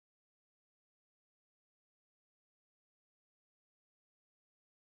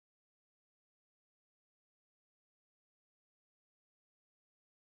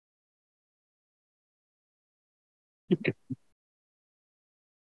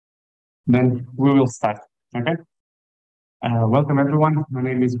Then we will start. Okay. Welcome everyone. My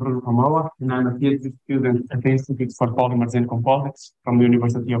name is Bruno Ramoa, and I'm a PhD student at the Institute for Polymers and Composites from the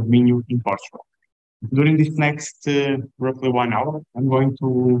University of Minho in Portugal. During this next roughly 1 hour, I'm going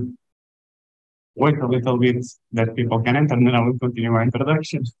to wait a little bit that people can enter, and then I will continue my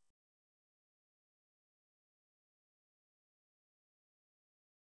introduction.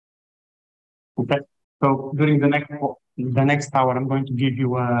 Okay. So during the next hour, I'm going to give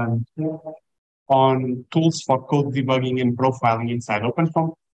you on tools for code debugging and profiling inside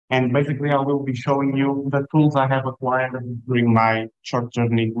OpenFOAM. And basically, I will be showing you the tools I have acquired during my short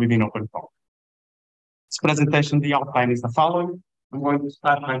journey within OpenFOAM. This presentation, the outline is the following. I'm going to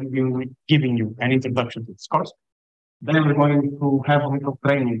start by giving you an introduction to this course. Then we're going to have a little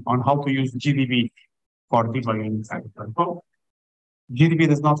training on how to use GDB for debugging inside OpenFOAM. GDB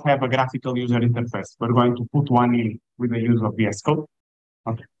does not have a graphical user interface. We're going to put one in with the use of VS Code.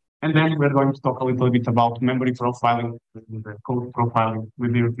 Okay. And then we're going to talk a little bit about memory profiling, the code profiling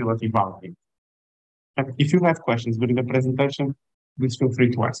with the utility bounding. And if you have questions during the presentation, please feel free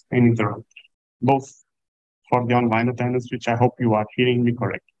to ask and interrupt, both for the online attendance, which I hope you are hearing me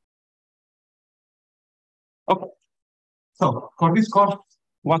correctly. Okay. So for this course,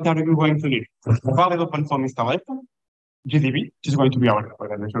 what are you going to need? A valid OpenFOAM installation, GDB, which is going to be our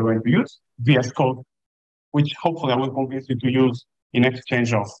program that you're going to use, VS Code, which hopefully I will convince you to use in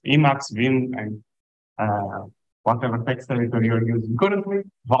exchange of Emacs, Vim, and whatever text editor you're using currently.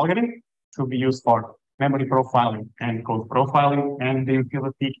 Valgrind to be used for memory profiling and code profiling, and the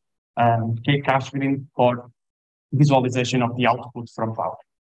utility Kcachegrind for visualization of the output from Valgrind.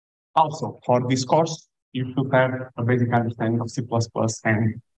 Also, for this course, you should have a basic understanding of C++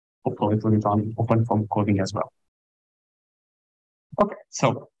 and hopefully a little bit on OpenFOAM coding as well. Okay,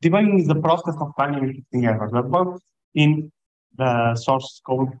 so debugging is the process of finding and fixing errors or bugs in the source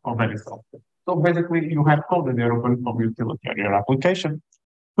code of any software. So basically, you have coded your OpenFOAM utility or your application.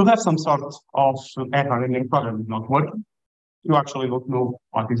 You have some sort of error and your program is not working. You actually don't know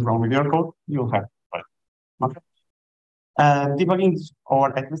what is wrong with your code. You'll have it. Okay. Debugging,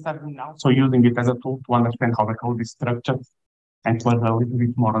 or at least I've been also using it as a tool to understand how the code is structured and to learn a little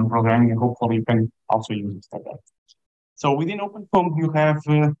bit more on programming, and hopefully you can also use it like that. So within OpenFOAM, you have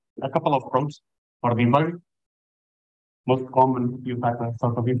a couple of rows for debugging. Most common, you type a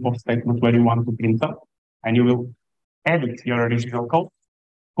sort of import statement where you want to print up, and you will edit your original code,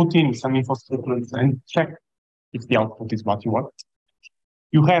 put in some info statements, and check if the output is what you want.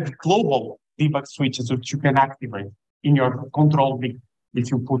 You have global debug switches which you can activate in your control if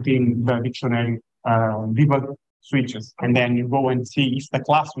you put in the dictionary debug switches, and then you go and see if the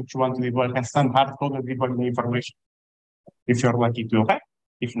class which you want to debug has some hard-coded debugging information. If you're lucky to have,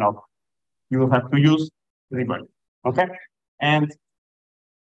 if not, you will have to use debug. Okay, and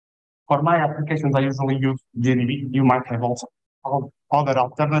for my applications, I usually use GDB. You might have also other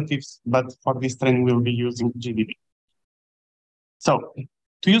alternatives, but for this training, we'll be using GDB. So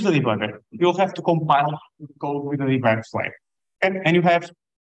to use the debugger, you'll have to compile the code with the debug flag. And you have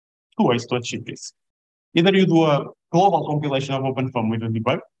two ways to achieve this. Either you do a global compilation of OpenFOAM with the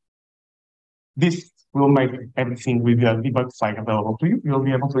debug. This will make everything with the debug flag available to you. You'll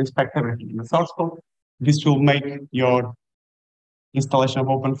be able to inspect everything in the source code. This will make your installation of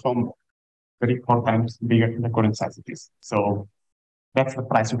OpenFOAM 3-4 times bigger than the current size it is. So that's the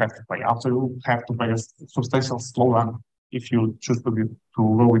price you have to pay. Also, you have to pay a substantial slowdown if you choose to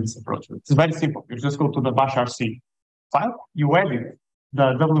go with this approach. It's very simple. You just go to the bashrc file, you edit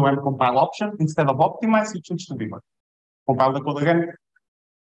the WM compile option. Instead of optimize, you change to debug. Compile the code again.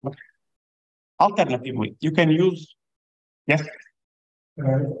 Okay. Alternatively, you can use, yes?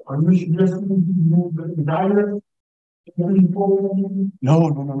 Are you suggesting to move the dialect?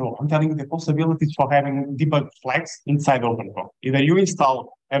 No. I'm telling you the possibilities for having debug flags inside OpenFOAM. Either you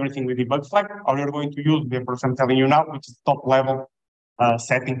install everything with debug flag, or you're going to use the approach I'm telling you now, which is top level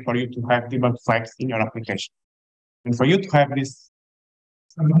setting for you to have debug flags in your application. And for you to have this.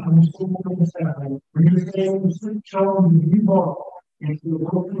 I'm still when you say switch on the debug, if you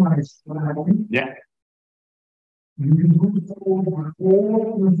optimize, yeah. You can do it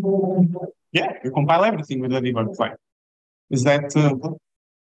yeah, you compile everything with the debug flag. Is that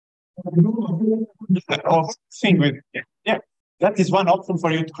thing with yeah? That is one option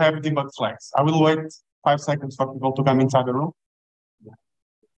for you to have debug flags. I will wait 5 seconds for people to come inside the room.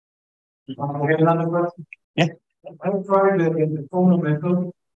 Another question? Yeah. I tried the phone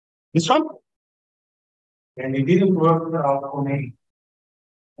method. This one? And it didn't work out for me.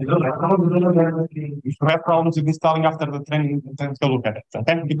 If you have problems with installing after the training, take a look at it,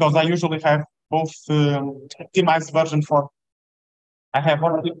 okay? Because I usually have both optimized version for. I have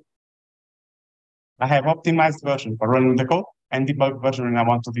optimized version for running the code and debug version when I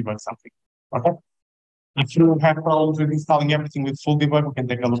want to debug something. Okay. If you have problems with installing everything with full debug, we can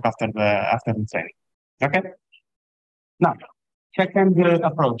take a look after the training. Okay. Now, second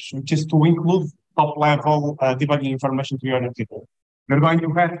approach, which is to include top-level debugging information to your utility. You're going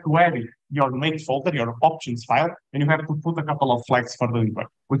to have to edit your make folder, your options file, and you have to put a couple of flags for the debug,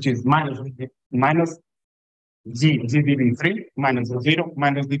 which is minus GDB3, minus 0,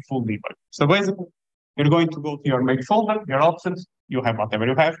 minus the full debug. So basically, you're going to go to your make folder, your options, you have whatever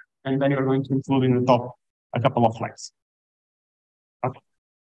you have, and then you're going to include in the top a couple of flags. Okay.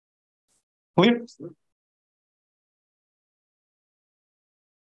 Clear?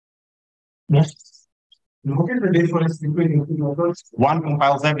 Yes. What is the difference between the methods? One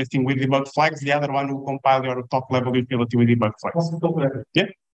compiles everything with debug flags, the other one will compile your top-level utility with debug flags. What's the top level? Yeah.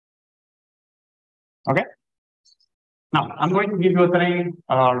 Okay. Now, I'm going to give you a training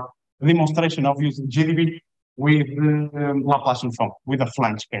or demonstration of using GDB with Laplacian form, with a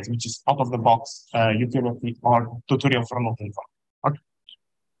flange case, which is out-of-the-box utility or tutorial from OpenFOAM. Okay.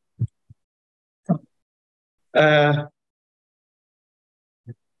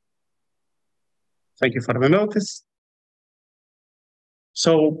 Thank you for the notice.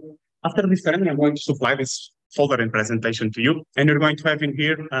 So after this training, I'm going to supply this folder and presentation to you, and you're going to have in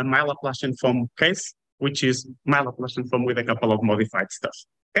here my Laplacian form case, which is my Laplacian form with a couple of modified stuff.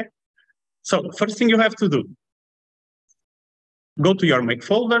 Okay. So first thing you have to do, go to your make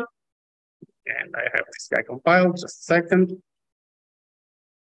folder, and I have this guy compiled. Just a second.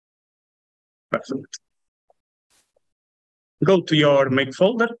 Perfect. Go to your make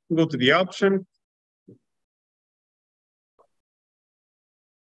folder, go to the option.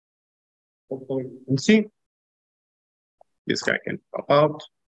 Hopefully you can see. This guy can pop out.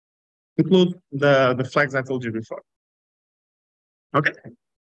 Include the flags I told you before. Okay.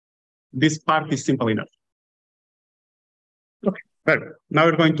 This part is simple enough. Okay, perfect. Now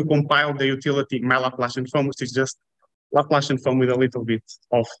we're going to compile the utility my Laplacian form, which is just Laplacian form with a little bit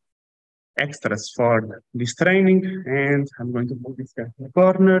of extras for this training. And I'm going to put this guy in the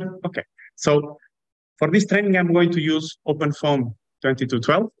corner. Okay. So for this training, I'm going to use OpenFOAM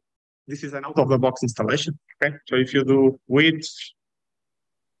 2212. This is an out-of-the-box installation. Okay. So if you do with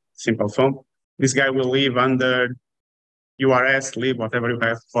simple form, this guy will live under URS, lib, whatever you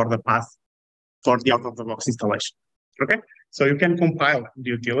have for the path for the out-of-the-box installation. Okay. So you can compile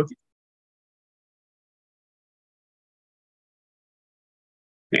the utility.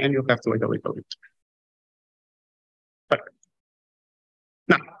 And you have to wait a little bit. Perfect.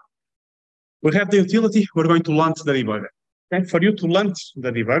 Now, we have the utility. We're going to launch the debugger. Okay. For you to launch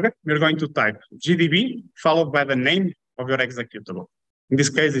the debugger, we're going to type GDB followed by the name of your executable. In this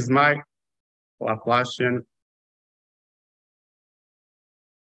case, is my Laplacian.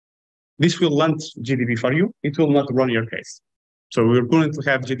 This will launch GDB for you. It will not run your case. So we're going to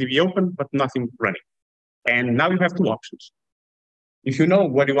have GDB open, but nothing running. And now you have two options. If you know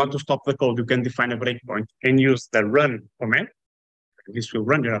where you want to stop the code, you can define a breakpoint and use the run command. This will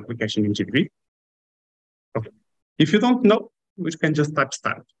run your application in GDB. Okay. If you don't know, you can just type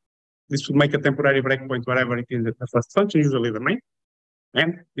start. This will make a temporary breakpoint wherever it is the first function, usually the main,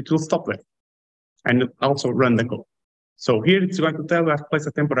 and it will stop there and also run the code. So here it's going to tell you I've placed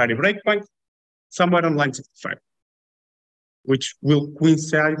a temporary breakpoint somewhere on line 65, which will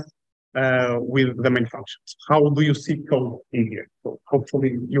coincide with the main functions. How do you see code in here? So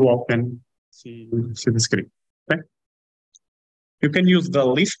hopefully you all can see the screen. Okay. You can use the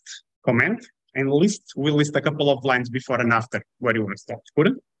list command, and list will list a couple of lines before and after where you want to stop.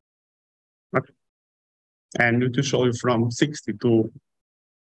 Couldn't? Okay. And to show you from 60 to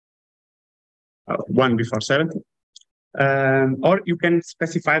 1 before 70. Or you can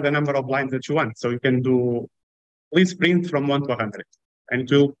specify the number of lines that you want. So you can do list print from 1 to 100, and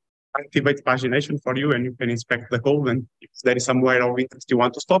it will activate pagination for you, and you can inspect the code. And if there is somewhere of interest you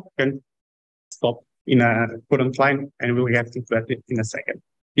want to stop, you can stop in a current line, and we'll get into that in a second.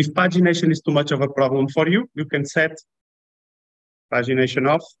 If pagination is too much of a problem for you, you can set pagination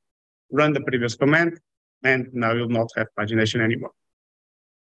off, run the previous command, and now you'll not have pagination anymore.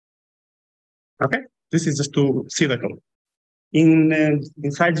 Okay, this is just to see the code.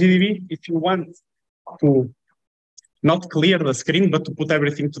 Inside GDB, if you want to not clear the screen, but to put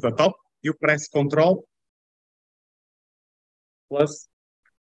everything to the top, you press Control plus.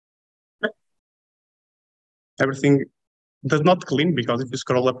 Everything does not clean, because if you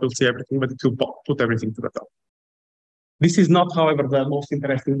scroll up, you'll see everything, but it will put everything to the top. This is not, however, the most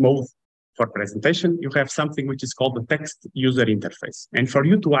interesting mode for presentation, you have something which is called the text user interface. And for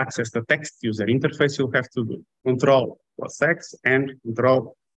you to access the text user interface, you'll have to do Control+X and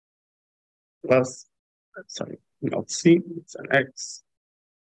Control+, sorry, not C, it's an X,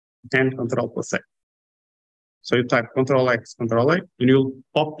 and Control+A. So you type Control+X, Control+A, and you'll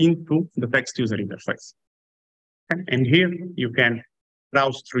pop into the text user interface. Okay? And here you can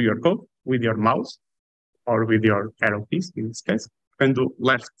browse through your code with your mouse or with your arrow keys, in this case. You can do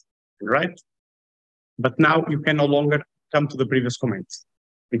left and right. But now you can no longer come to the previous comments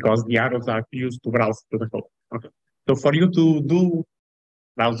because the arrows are used to browse through the code. Okay. So for you to do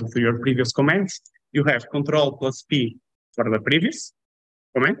browsing through your previous comments, you have Control+P for the previous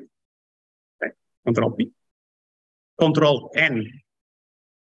comment. Okay. Control+P. Control+N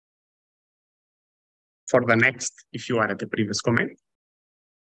for the next if you are at the previous comment.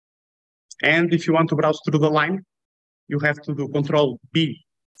 And if you want to browse through the line, you have to do Control+B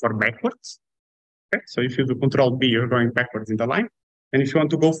for backwards. Okay, so if you do Control+B, you're going backwards in the line. And if you want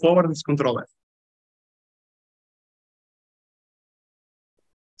to go forward, it's Control+F.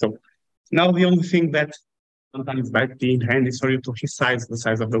 So now the only thing that sometimes might be in hand is for you to resize the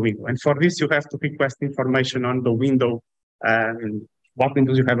size of the window. And for this, you have to request information on the window and what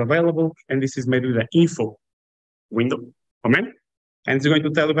windows you have available. And this is made with the info window command. And it's going to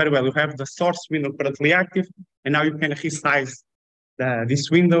tell you very well, you have the source window currently active, and now you can resize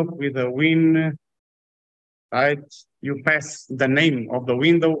this window with a win, right? You pass the name of the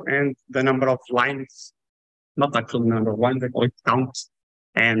window and the number of lines, not actually number of lines, they call it counts,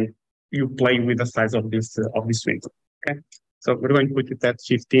 and you play with the size of this window, okay? So we're going to put it at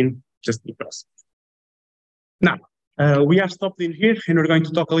 15 just because. Now, we are stopped in here, and we're going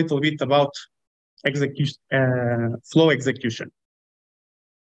to talk a little bit about execution, flow execution.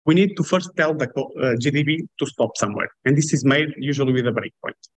 We need to first tell the GDB to stop somewhere, and this is made usually with a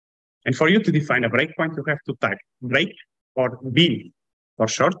breakpoint. And for you to define a breakpoint, you have to type break or bin for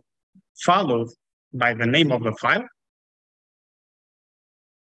short, followed by the name of the file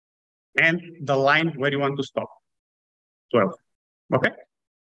and the line where you want to stop, 12. Okay?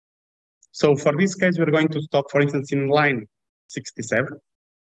 So for this case, we're going to stop, for instance, in line 67,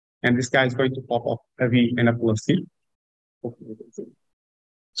 and this guy is going to pop up a V and a plus C.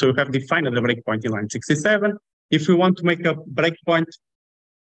 So we have defined the breakpoint in line 67. If we want to make a breakpoint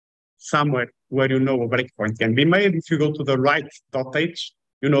somewhere where you know a breakpoint can be made, if you go to the right.h,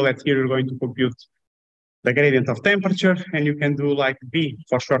 you know that here you're going to compute the gradient of temperature, and you can do like B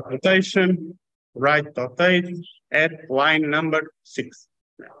for short notation, right.h at line number 6,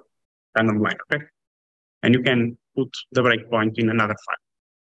 random line, okay? And you can put the breakpoint in another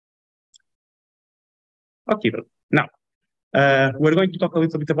file. Okay, now, we're going to talk a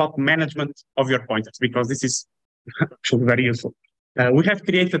little bit about management of your pointers because this is actually very useful. We have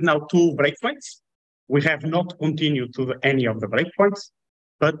created now 2 breakpoints. We have not continued to any of the breakpoints,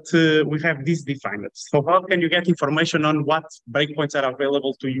 but we have this defined. So how can you get information on what breakpoints are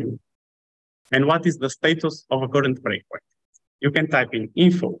available to you? And what is the status of a current breakpoint? You can type in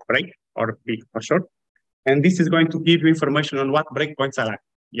info break or B for short, and this is going to give you information on what breakpoints are active.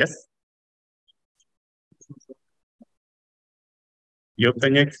 Yes?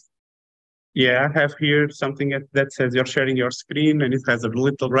 Yeah, I have here something that says you're sharing your screen, and it has a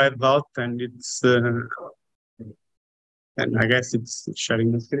little red dot, and it's and I guess it's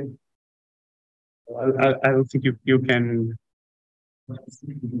sharing the screen. I don't think you can.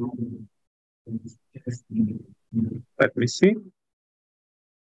 Let me see.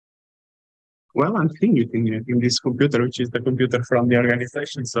 Well, I'm seeing it in this computer, which is the computer from the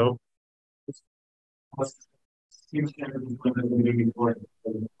organization. So.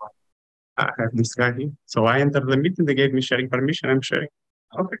 I have this guy here. So I entered the meeting, they gave me sharing permission, I'm sharing.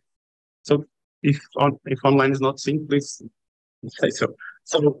 Okay. So if online is not synced, please say so.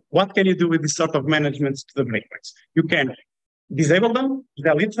 So what can you do with this sort of management to the breakpoints? You can disable them,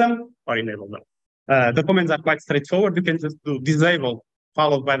 delete them, or enable them. The commands are quite straightforward. You can just do disable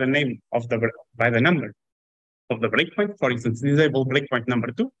followed by the name of by the number of the breakpoint. For instance, disable breakpoint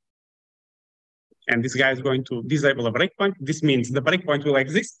number 2. And this guy is going to disable a breakpoint. This means the breakpoint will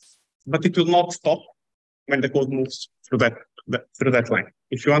exist, but it will not stop when the code moves through that line.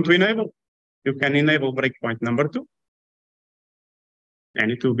 If you want to enable, you can enable breakpoint number 2,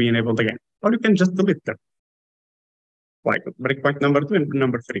 and it will be enabled again. Or you can just delete them, like breakpoint number 2 and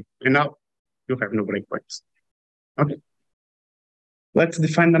number 3. And now you have no breakpoints. Okay. Let's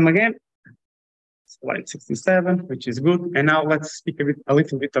define them again. Line 67, which is good. And now let's speak a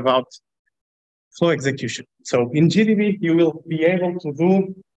little bit about flow execution. So in GDB, you will be able to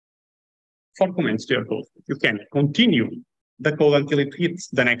do 4 commands to your code. You can continue the code until it hits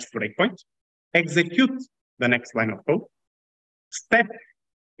the next breakpoint, execute the next line of code, step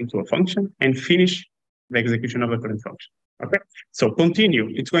into a function, and finish the execution of the current function. Okay, so continue,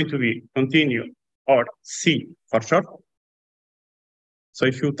 it's going to be continue or C for short. So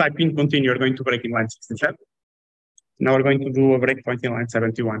if you type in continue, you're going to break in line 67. Now we're going to do a breakpoint in line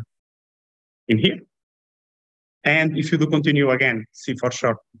 71 in here. And if you do continue again, C for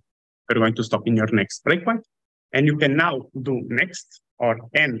short, you're going to stop in your next breakpoint. And you can now do next or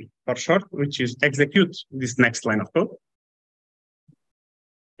N for short, which is execute this next line of code.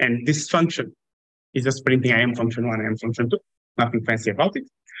 And this function is just printing IM function 1, IM function 2, nothing fancy about it.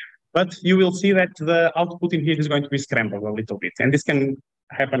 But you will see that the output in here is going to be scrambled a little bit. And this can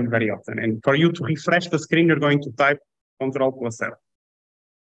happen very often. And for you to refresh the screen, you're going to type Ctrl+L.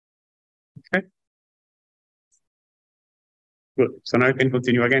 Okay. Good. So now you can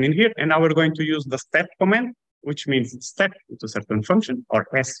continue again in here. And now we're going to use the step command, which means step into a certain function, or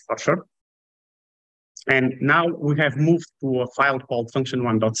S for short. And now we have moved to a file called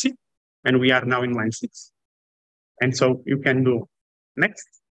function1.c, and we are now in line 6. And so you can do next.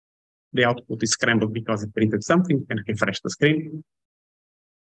 The output is scrambled because it printed something. You can refresh the screen.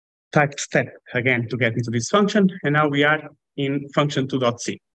 Type step again to get into this function. And now we are in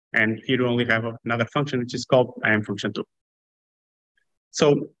function2.c. And here we only have another function, which is called IM function2.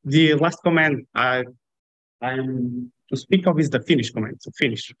 So the last command I'm to speak of is the finish command. So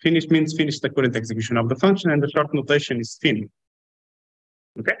finish. Finish means finish the current execution of the function, and the short notation is fin.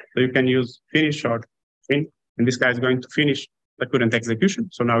 Okay, so you can use finish or fin, and this guy is going to finish the current execution.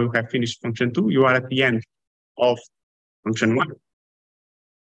 So now you have finished function 2. You are at the end of function 1.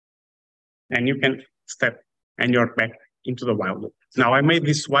 And you can step and you're back into the while loop. Now I made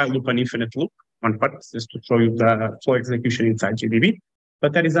this while loop an infinite loop on purpose just to show you the flow execution inside GDB.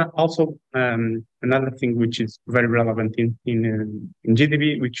 But there is also another thing which is very relevant in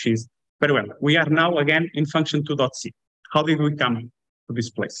GDB, which is very well. We are now again in function2.c. How did we come to this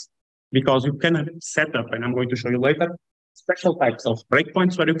place? Because you can set up, and I'm going to show you later, special types of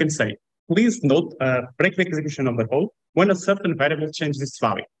breakpoints where you can say, please note, break the execution of the code when a certain variable changes its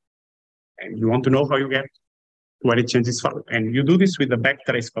value. And you want to know how you get where it changes value. And you do this with the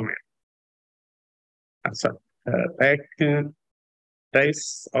backtrace command. So backtrace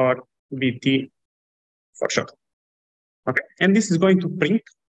or BT for short. Okay, and this is going to print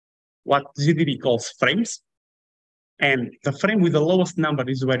what GDB calls frames. And the frame with the lowest number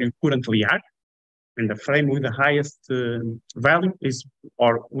is where you currently are. And the frame with the highest value is,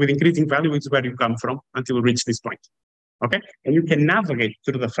 or with increasing value, is where you come from until you reach this point. Okay, and you can navigate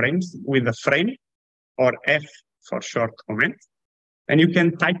through the frames with the frame or F for short command. And you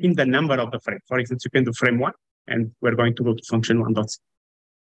can type in the number of the frame. For instance, you can do frame 1, and we're going to go to function1.c.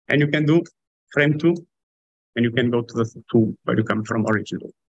 And you can do frame 2, and you can go to the 2 where you come from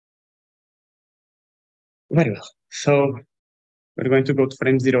originally. Very well. So we're going to go to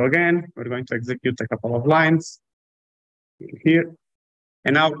frame 0 again. We're going to execute a couple of lines here.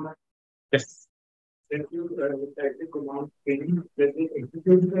 And now, yes.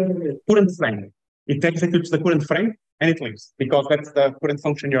 Current frame. It executes the current frame and it leaves because that's the current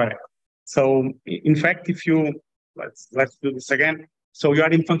function you are at. So in fact, if you let's do this again. So you are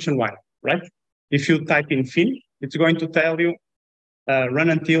in function 1, right? If you type in fin, it's going to tell you run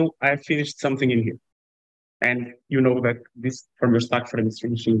until I have finished something in here. And you know that this from your stack frame is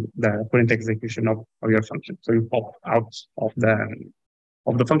finishing the current execution of your function. So you pop out of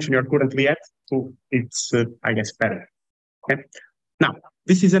the function you're currently at to its, I guess, parent. Okay. Now,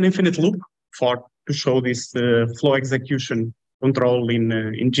 this is an infinite loop to show this flow execution control in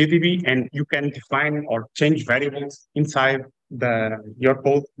GDB, and you can define or change variables inside your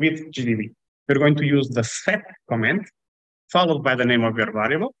code with GDB. You're going to use the set command followed by the name of your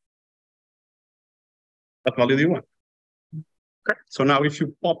variable. What value do you want? Okay. So now if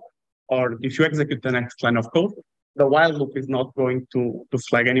you pop or if you execute the next line of code, the while loop is not going to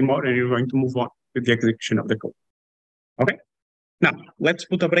flag anymore, and you're going to move on with the execution of the code. Okay. Now let's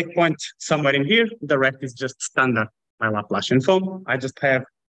put a breakpoint somewhere in here. The rest is just standard my Laplacian form. I just have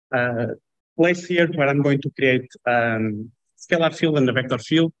a place here where I'm going to create scalar field and a vector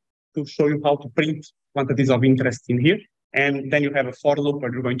field to show you how to print quantities of interest in here. And then you have a for loop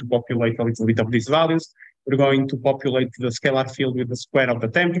where you're going to populate a little bit of these values. We're going to populate the scalar field with the square of the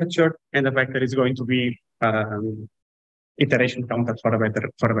temperature, and the vector is going to be iteration counter for a vector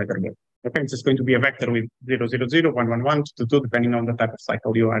game. Okay, it's just going to be a vector with 0, 0, 0, 1, 1, 1, 2, 2, depending on the type of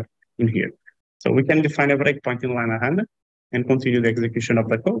cycle you are in here. So we can define a breakpoint in line 100 and continue the execution of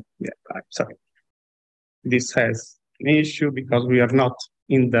the code. Yeah, I'm sorry. This has an issue because we are not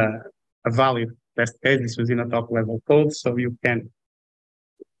in a valid test case. This was in a top level code, so you can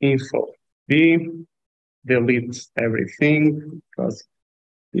info b, delete everything because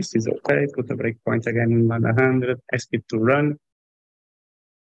this is okay. Put a breakpoint again in 100, ask it to run.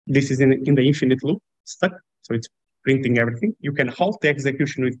 This is in the infinite loop stuck, so it's printing everything. You can halt the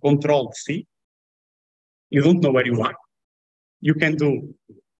execution with Control-C. You don't know where you are. You can do,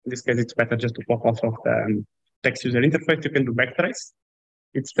 in this case, it's better just to pop off of the text user interface. You can do backtrace.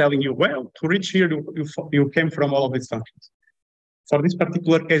 It's telling you, well, to reach here, you came from all of these functions. For this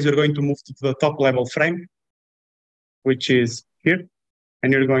particular case, you're going to move to the top level frame, which is here.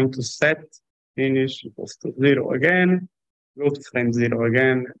 And you're going to set finish equals to 0 again, go to frame 0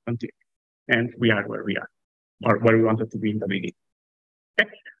 again, continue. And we are where we are, or where we wanted to be in the beginning. Okay,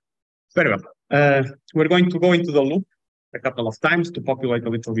 very well. We're going to go into the loop a couple of times to populate a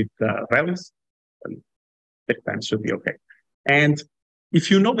little bit values. And that time should be okay. And if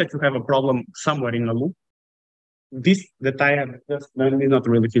you know that you have a problem somewhere in the loop, this that I have just done is not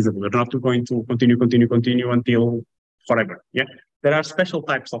really feasible. We're not going to continue until forever. Yeah. There are special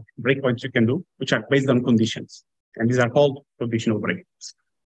types of breakpoints you can do, which are based on conditions. And these are called conditional breakpoints.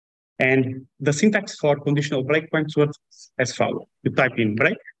 And the syntax for conditional breakpoints works as follows. You type in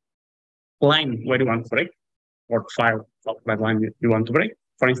break, line where you want to break, or file of that line you want to break.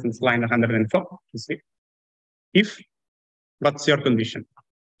 For instance, line 104, you see. If, what's your condition?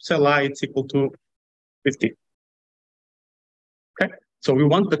 Cell I, it's equal to 15. Okay, so we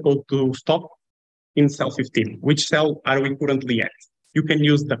want the code to stop in cell 15. Which cell are we currently at? You can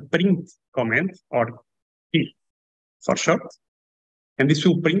use the print command or P for short, and this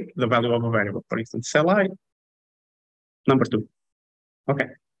will print the value of a variable. For instance, cell I, number 2. Okay,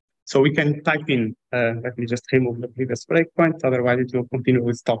 so we can type in, let me just remove the previous breakpoint, otherwise it will continue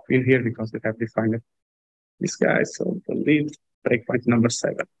with stop in here because we have defined this guy, so delete breakpoint number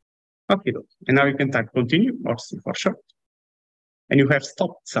 7. Okay, and now you can type continue or C for short, and you have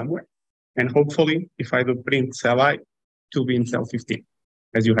stopped somewhere. And hopefully, if I do print cell I, it will be in cell 15,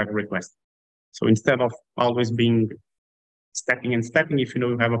 as you have requested. So instead of always being stepping, if you know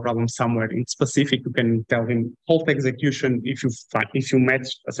you have a problem somewhere in specific, you can tell him halt execution if you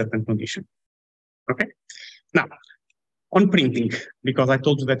match a certain condition. Okay. Now, on printing, because I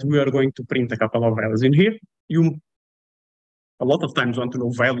told you that we are going to print a couple of values in here, you a lot of times want to know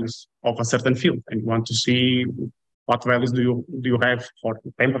values of a certain field, and you want to see what values do you have for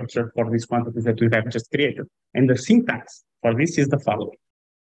the temperature for these quantities that we have just created. And the syntax for this is the following.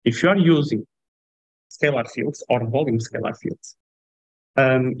 If you are using scalar fields or volume scalar fields,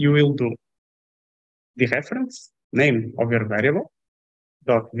 you will do the reference name of your variable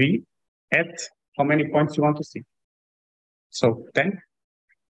dot v at how many points you want to see. So 10.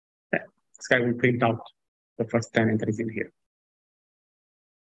 This guy will print out the first 10 entries in here.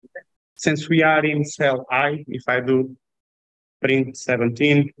 Since we are in cell I, if I do print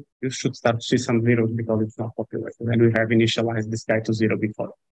 17, you should start to see some zeros because it's not populated. And we have initialized this guy to 0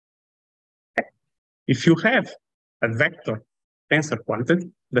 before. If you have a vector tensor quantity,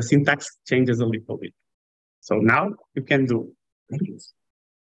 the syntax changes a little bit. So now you can do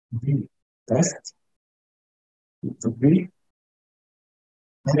test. Okay,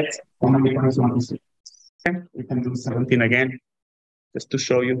 we can do 17 again, just to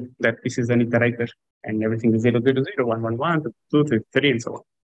show you that this is an iterator and everything is 0, 0, 0, 1, 1, 1, 2, 2, 3, and so on.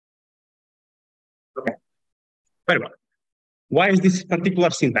 Okay, very well. Why is this particular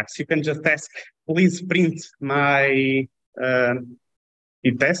syntax? You can just ask, please print my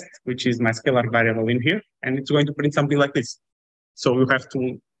test, which is my scalar variable in here, and it's going to print something like this. So you have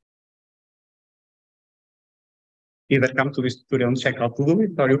to either come to this tutorial and check how to do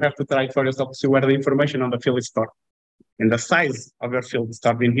it, or you have to try it for yourself to see where the information on the field is stored. And the size of your field is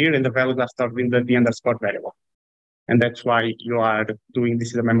stored in here, and the values are stored in the underscore variable. And that's why you are doing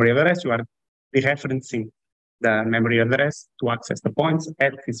this is a memory address. You are dereferencing the memory address to access the points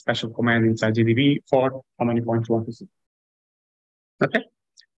at this special command inside GDB for how many points you want to see. Okay.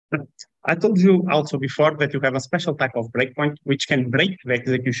 I told you also before that you have a special type of breakpoint which can break the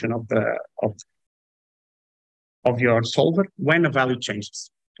execution of your solver when a value changes.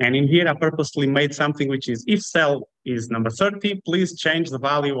 And in here, I purposely made something which is if cell is number 30, please change the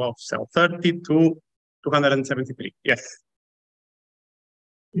value of cell 30 to 273. Yes.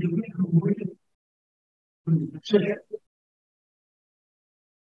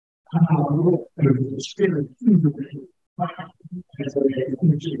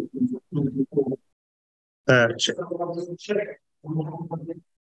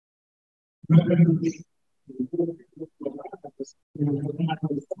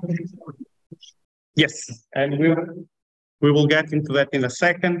 Yes, and we will get into that in a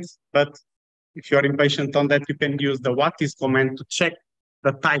second, but if you are impatient on that, you can use the what is command to check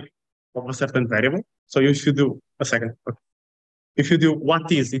the type of a certain variable. So you should do a second. If you do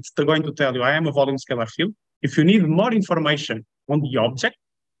what is, it's going to tell you I am a volume scalar field. If you need more information on the object,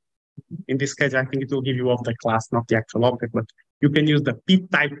 in this case, I think it will give you of the class, not the actual object, but you can use the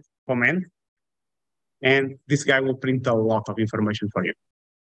p-type command, and this guy will print a lot of information for you.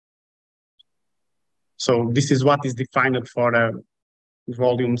 So this is what is defined for a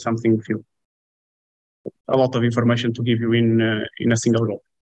volume something field. A lot of information to give you in a single row.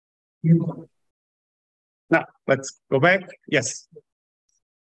 Now, let's go back. Yes.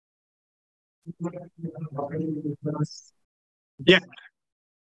 Yeah.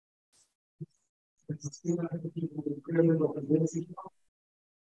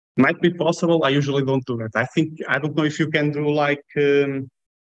 Might be possible. I usually don't do that. I don't know if you can do like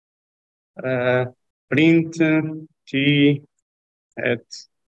print t at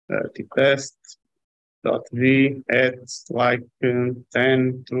t test dot v at like 10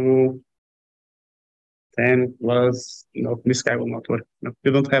 to 10 plus. No, this guy will not work. No,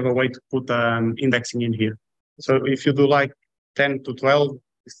 you don't have a way to put indexing in here. So if you do like 10 to 12,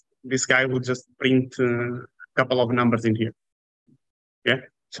 this guy will just print a couple of numbers in here. Yeah.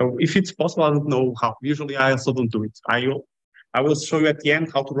 So if it's possible, I don't know how. Usually I also don't do it. I will show you at the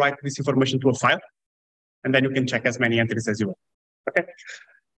end how to write this information to a file, and then you can check as many entries as you want. Okay.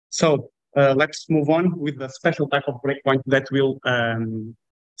 So let's move on with the special type of breakpoint that will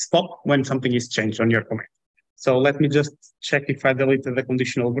stop when something is changed on your command. So let me just check if I deleted the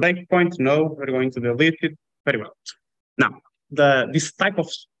conditional breakpoint. No, we're going to delete it. Very well. Now, this type of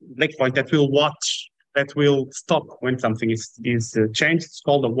breakpoint that will watch, that will stop when something is changed, it's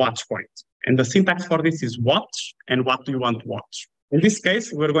called a watch point. And the syntax for this is watch and what do you want to watch. In this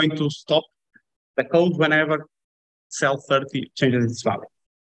case, we're going to stop the code whenever cell 30 changes its value.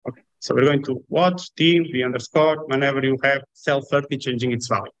 Okay, so we're going to watch v underscore whenever you have cell 30 changing its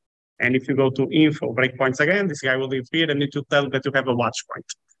value. And if you go to info breakpoints again, this guy will appear and it will tell that you have a watch point.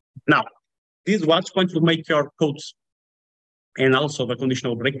 Now, this watch point will make your codes, and also the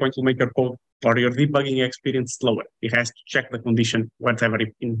conditional breakpoint will make your code or your debugging experience slower. It has to check the condition whatever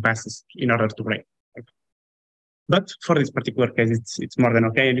it passes in order to break. Okay. But for this particular case, it's more than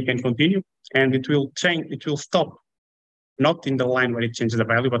okay, and you can continue, and it will change. It will stop, not in the line where it changes the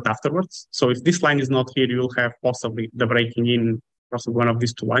value, but afterwards. So if this line is not here, you will have possibly the breaking in possibly one of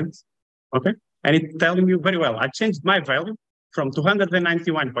these two lines. Okay, and it's telling you very well. I changed my value from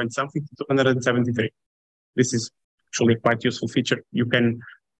 291 point something to 273. This is actually quite useful feature. You can,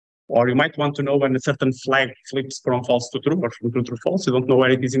 or you might want to know when a certain flag flips from false to true or from true to false. You don't know where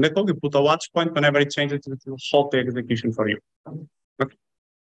it is in the code. You put a watch point. Whenever it changes, it will halt the execution for you. Okay.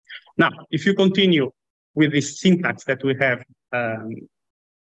 Now, if you continue with this syntax that we have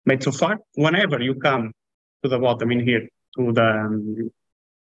made so far, whenever you come to the bottom in here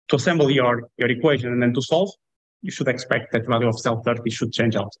to assemble your equation and then to solve, you should expect that value of cell 30 should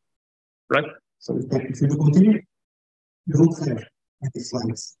change out, right? So if you continue, you don't have these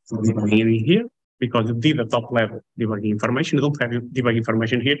lines for debugging here because you did the top level debugging information. You don't have debug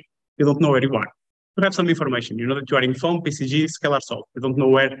information here. You don't know where you are. You have some information. You know that you are in foam, PCG, scalar solve. You don't know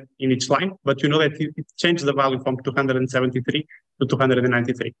where in each line, but you know that it changed the value from 273 to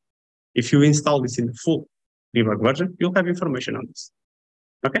 293. If you install this in the full debug version, you'll have information on this.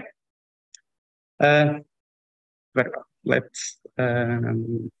 Okay. Very well.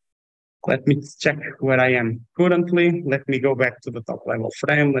 Let me check where I am currently. Let me go back to the top level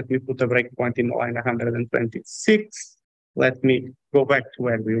frame. Let me put a breakpoint in line 126. Let me go back to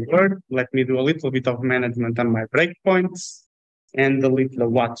where we were. Let me do a little bit of management on my breakpoints and delete the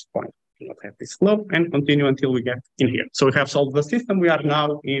watch point. Do not have this flow and continue until we get in here. So we have solved the system. We are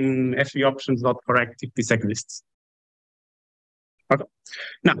now in fvoptions.correct if this exists. Okay.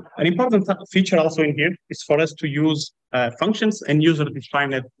 Now, an important feature also in here is for us to use functions and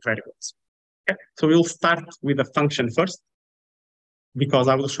user-defined variables. Okay. So we'll start with a function first, because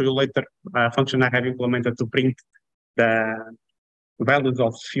I will show you later a function I have implemented to print the values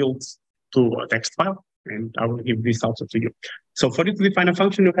of fields to a text file, and I will give this also to you. So for you to define a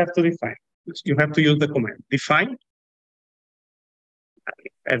function, you have to use the command define,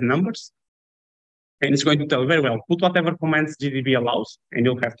 add numbers, and it's going to tell you very well, put whatever commands GDB allows, and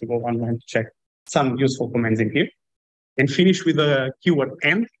you'll have to go online to check some useful commands in here, and finish with the keyword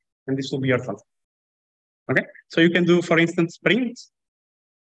end, and this will be your function. Okay, so you can do, for instance, print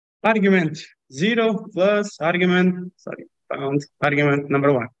argument 0 plus argument, argument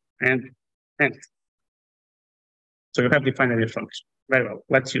number 1, and end. So you have defined your function. Very well,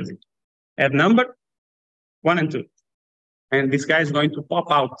 let's use it. Add number 1 and 2. And this guy is going to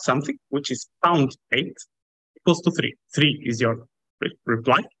pop out something, which is pound 8 equals to 3. 3 is your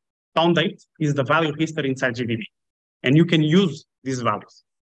reply. Pound 8 is the value history inside GDB. And you can use these values.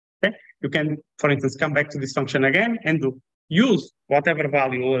 Okay? You can, for instance, come back to this function again and use whatever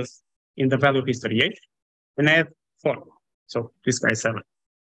value was in the value history 8 and add 4. So this guy is 7.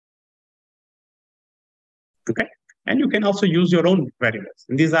 Okay? And you can also use your own variables.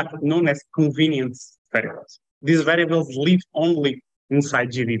 And these are known as convenience variables. These variables live only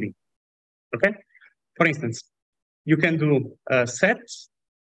inside GDB. Okay? For instance, you can do set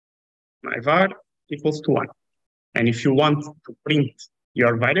my var equals to 1. And if you want to print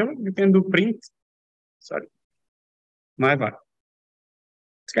your variable, you can do print, my var.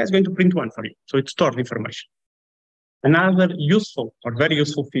 This guy is going to print 1 for you. So it stores information. Another useful or very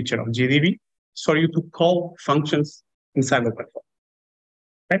useful feature of GDB is for you to call functions inside OpenFOAM.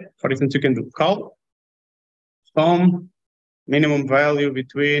 Okay? For instance, you can do call from minimum value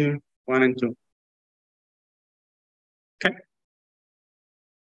between 1 and 2. Okay?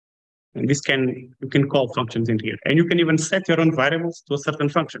 And this you can call functions in here. And you can even set your own variables to a certain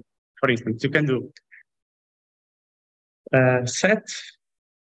function. For instance, you can do set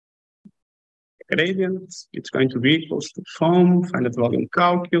gradient, it's going to be equals to foam, finite volume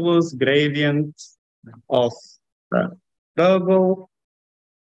calculus, gradient of the double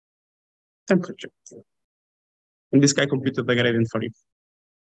temperature. And this guy computed the gradient for you.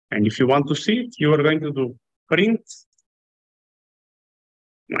 And if you want to see it, you are going to do print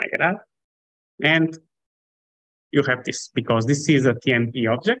my graph, and you have this because this is a TMP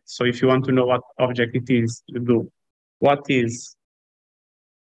object. So if you want to know what object it is, you do what is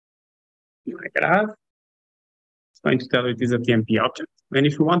my graph. It's going to tell you it is a TMP object. And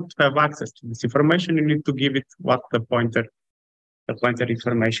if you want to have access to this information, you need to give it what the pointer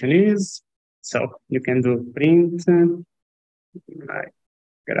information is. So you can do print my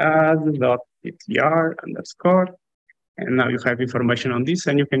graph.ptr underscore. And now you have information on this,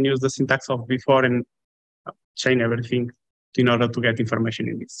 and you can use the syntax of before and chain everything in order to get information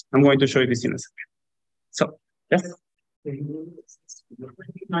in this. I'm going to show you this in a second. So, yes?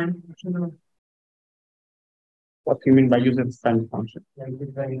 What do you mean by user-defined function?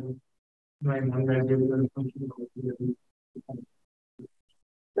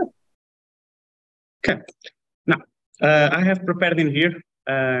 Okay. Now, I have prepared in here,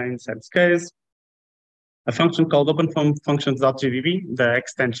 inside this case, a function called OpenFOAM functions.gdb. The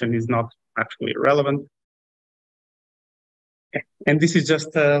extension is not actually relevant. Okay. And this is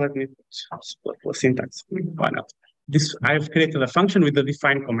just, let me split the syntax. Why not? This, I've created a function with the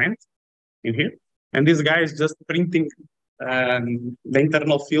define command in here. And this guy is just printing the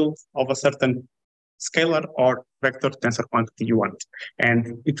internal field of a certain scalar or vector tensor quantity you want.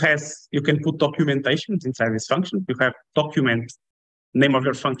 And it has, you can put documentations inside this function. You have document name of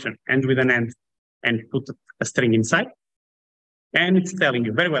your function and with an end, and put a string inside. And it's telling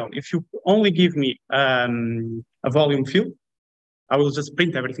you very well, if you only give me a volume field, I will just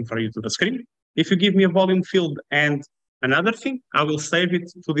print everything for you to the screen. If you give me a volume field and another thing, I will save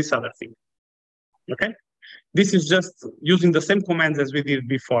it to this other thing. Okay? This is just using the same commands as we did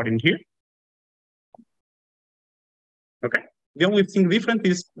before in here. Okay? The only thing different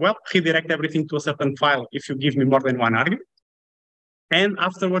is, well, redirect everything to a certain file if you give me more than one argument. And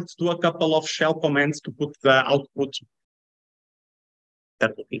afterwards, do a couple of shell commands to put the output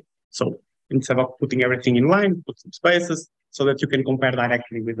that will be. So instead of putting everything in line, put some spaces so that you can compare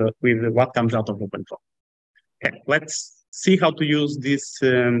directly with what comes out of OpenFOAM. Okay, let's see how to use this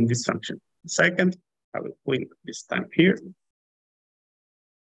this function. Second, I will clean this time here.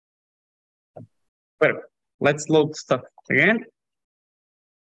 Well, let's load stuff again.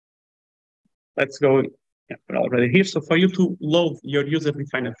 Let's go. Yeah, we're already here. So for you to load your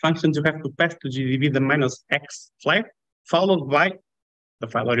user-defined functions, you have to pass to GDB the -x flag, followed by the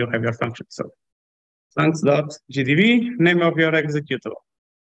file where you have your function. So funcs.gdb, name of your executable.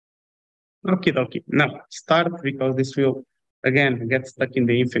 Okay, dokie. Now start, because this will again get stuck in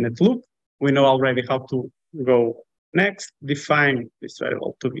the infinite loop. We know already how to go next. Define this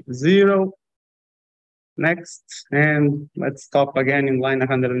variable to be 0. Next, and let's stop again in line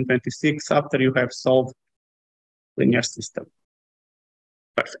 126 after you have solved linear system.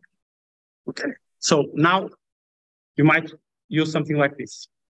 Perfect. Okay. So now you might use something like this.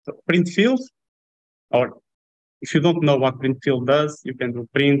 So print field, or if you don't know what print field does, you can do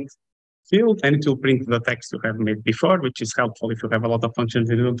print field and it will print the text you have made before, which is helpful if you have a lot of functions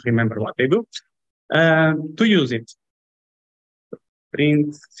and you don't remember what they do. To use it,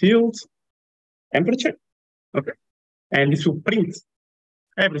 print field temperature. Okay. And if you print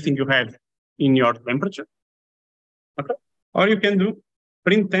everything you have in your temperature, okay, Or you can do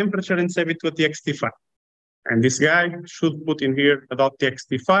print temperature and save it to a txt file. And this guy should put in here a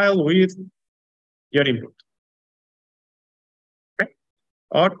 .txt file with your input. Okay?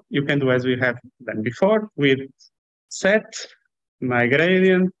 Or you can do as we have done before with set my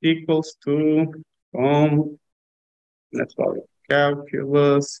gradient equals to let's call it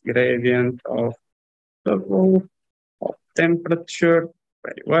calculus gradient of level of temperature.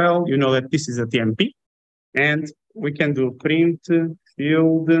 Very well. You know that this is a TMP. And we can do print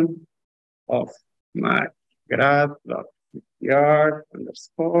field of my grad.yard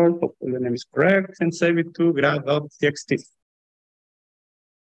underscore, hopefully the name is correct, and save it to grad.txt.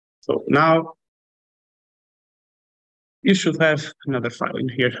 So now you should have another file in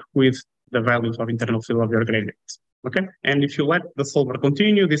here with the values of internal field of your gradient. Okay, and if you let the solver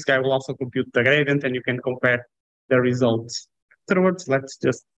continue, this guy will also compute the gradient and you can compare the results afterwards. Let's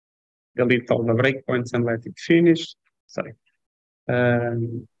just delete all the breakpoints and let it finish. Sorry. Yeah.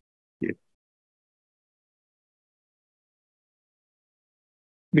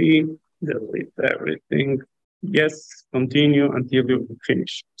 Delete everything. Yes, continue until you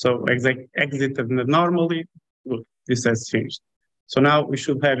finish. So exited normally. Good. This has finished. So now we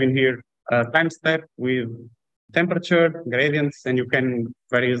should have in here a time step with temperature, gradients, and you can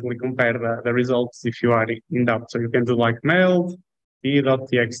very easily compare the results if you are in doubt. So you can do like meld,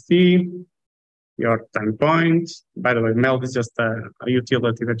 t.txt, your time point. By the way, meld is just a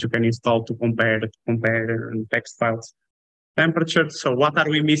utility that you can install to compare text files. Temperature. So what are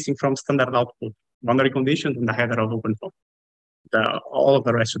we missing from standard output? Boundary conditions and the header of OpenFOAM. All of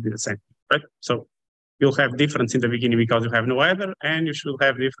the rest should be the same, right? So you'll have difference in the beginning because you have no header, and you should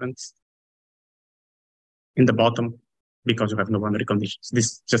have difference in the bottom because you have no boundary conditions.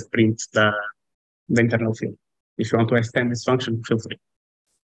 This just prints the internal field. If you want to extend this function, feel free.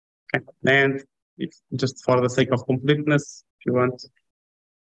 Okay, and if, just for the sake of completeness, if you want to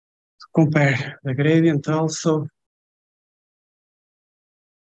compare the gradient also.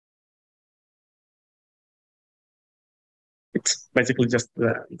 It's basically just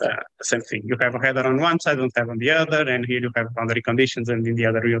the same thing. You have a header on one side, don't have on the other, and here you have boundary conditions, and in the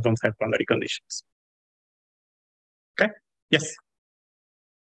other you don't have boundary conditions. Okay? Yes?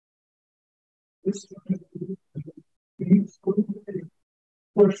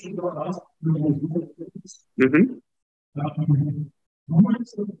 Mm-hmm.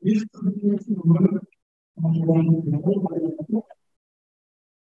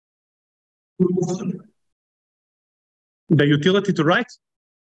 The utility to write?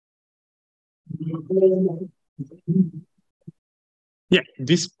 Yeah,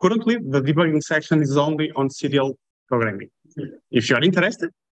 this currently the debugging section is only on serial programming. If you are interested,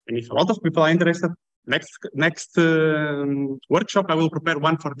 and if a lot of people are interested, next workshop I will prepare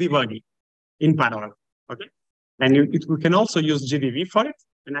one for debugging in parallel. Okay, and we can also use GDB for it,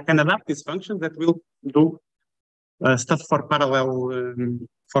 and I can adapt this function that will do stuff for parallel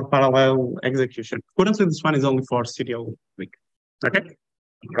execution. Currently, this one is only for serial week. Okay.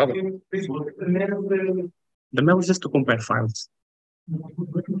 No problem. The mail is just to compare files.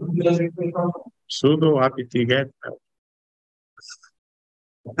 Sudo apt get.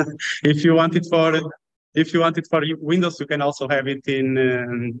 If you want it for Windows, you can also have it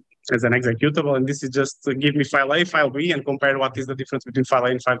in as an executable, and this is just to give me file A, file B, and compare what is the difference between file A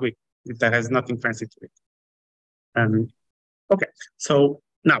and file B. If that has nothing fancy to it. Okay, so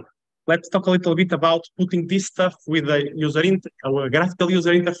now let's talk a little bit about putting this stuff with a graphical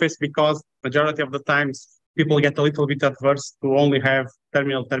user interface, because majority of the times people get a little bit adverse to only have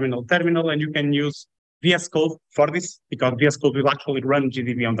terminal, and you can use VS Code for this because VS Code will actually run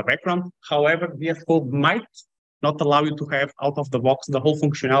GDB on the background. However, VS Code might not allow you to have out of the box the whole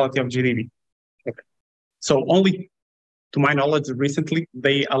functionality of GDB. Okay. So only, to my knowledge, recently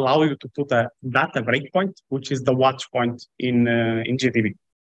they allow you to put a data breakpoint, which is the watch point in GDB.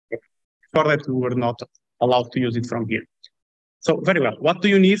 For that, we were not allowed to use it from here. So very well. What do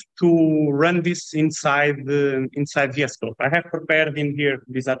you need to run this inside VS Code? I have prepared in here.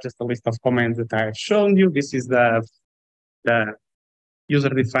 These are just a list of commands that I have shown you. This is the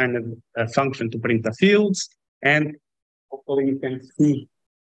user-defined function to print the fields, and hopefully you can see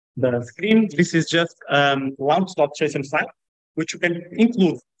the screen. This is just launch.json file, which you can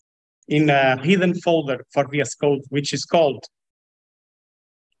include in a hidden folder for VS Code, which is called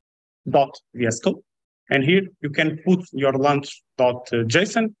 .VS Code. And here you can put your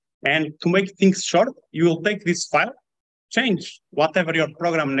launch.json. And to make things short, you will take this file, change whatever your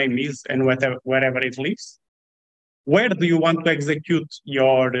program name is and wherever it lives. Where do you want to execute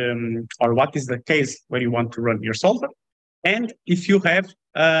your, or what is the case where you want to run your solver? And if you have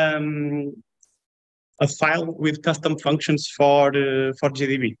a a file with custom functions for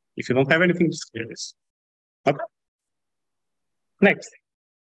GDB. If you don't have anything, just clear this. Okay. Next.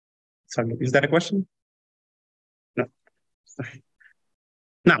 Sorry, is that a question? No. Sorry.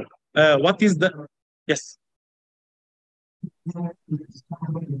 Now, what is the, yes?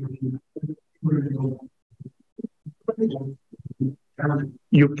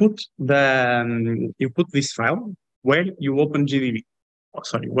 You put this file where you open GDB. Oh,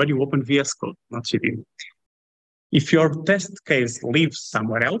 sorry, where you open VS Code, not GDB. If your test case lives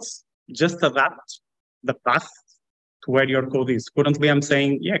somewhere else, just adapt the path to where your code is. Currently, I'm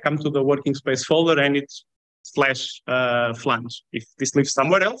saying, yeah, come to the working space folder and it's /flange. If this lives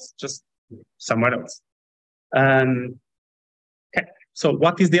somewhere else, just somewhere else. Okay. So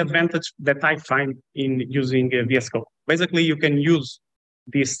what is the advantage that I find in using VS Code? Basically, you can use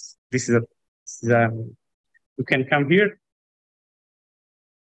this. You can come here,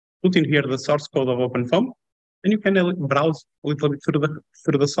 put in here the source code of OpenFOAM, and you can browse a little bit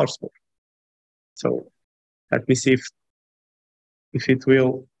through the source code. So let me see if it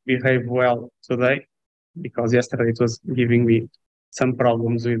will behave well today, because yesterday it was giving me some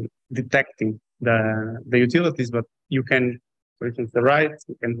problems with detecting the utilities. But you can, for instance,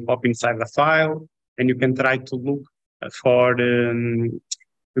 you can pop inside the file, and you can try to look for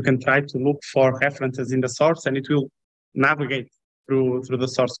references in the source, and it will navigate through the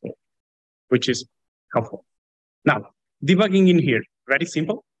source code, which is helpful. Now, debugging in here, very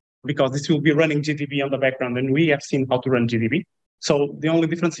simple, because this will be running GDB on the background, and we have seen how to run GDB. So the only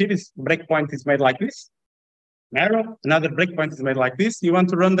difference here is breakpoint is made like this, arrow, another breakpoint is made like this. You want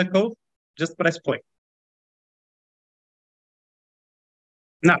to run the code, just press play.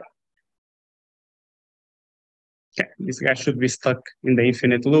 Now, okay, this guy should be stuck in the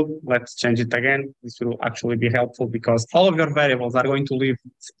infinite loop. Let's change it again. This will actually be helpful because all of your variables are going to live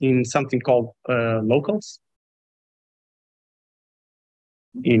in something called locals.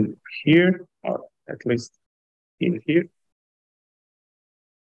 In here, or at least in here.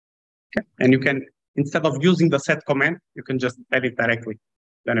 Okay. And you can, instead of using the set command, you can just edit directly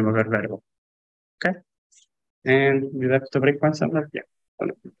the name of your variable. Okay. And we have to breakpoint somewhere. Yeah.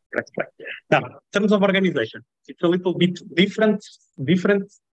 Now, in terms of organization, it's a little bit different,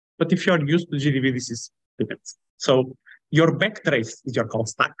 but if you're used to GDB, this is different. So your backtrace is your call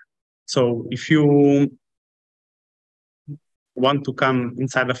stack. So if you want to come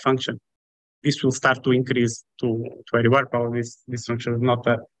inside a function, this will start to increase to where you are. Probably this function is not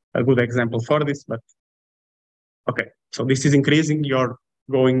a good example for this, but okay. So this is increasing. You're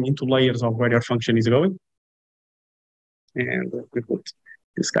going into layers of where your function is going. And we put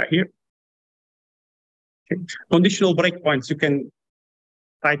this guy here. Okay. Conditional breakpoints, you can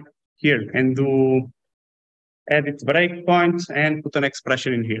type here and do edit breakpoints and put an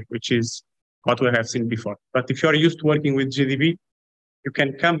expression in here, which is what we have seen before. But if you're used to working with GDB, you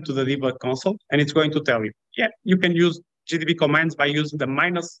can come to the debug console and it's going to tell you, yeah, you can use GDB commands by using the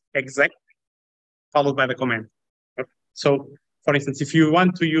 -exec followed by the command. Okay. So, for instance, if you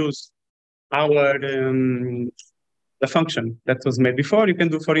want to use the function that was made before, you can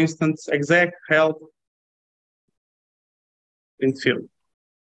do, for instance, exec help in field.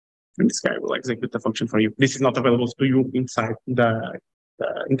 And this guy will execute the function for you. This is not available to you inside the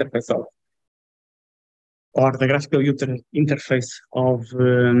interface or the graphical interface of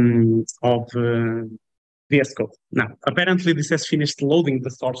VS Code. Now, apparently this has finished loading the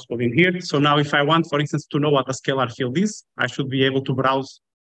source code in here. So now if I want, for instance, to know what a scalar field is, I should be able to browse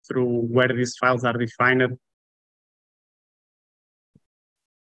through where these files are defined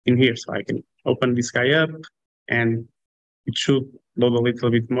in here. So I can open this guy up and it should load a little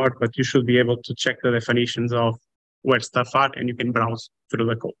bit more, but you should be able to check the definitions of where stuff are and you can browse through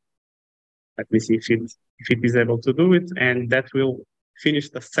the code. Let me see if it is able to do it, and that will finish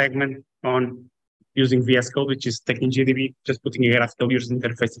the segment on using VS Code, which is taking GDB, just putting a graphical user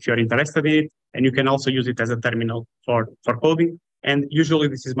interface if you're interested in it, and you can also use it as a terminal for coding. And usually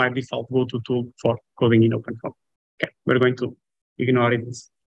this is my default go-to tool for coding in OpenFOAM. Okay, we're going to ignore it.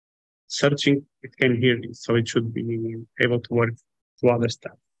 Searching, it came here, so it should be able to work to other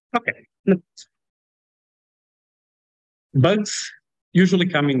stuff. Okay. Bugs usually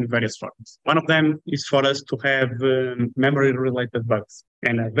come in various forms. One of them is for us to have memory-related bugs.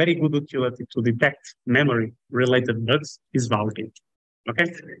 And a very good utility to detect memory-related bugs is validate. Okay?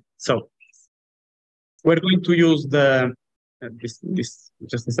 So we're going to use the this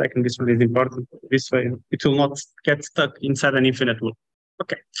just a second, this one is important. This way it will not get stuck inside an infinite loop.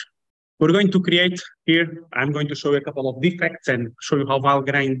 Okay. We're going to create here, I'm going to show you a couple of defects and show you how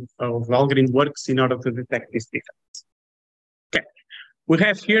Valgrind works in order to detect these defects. Okay, we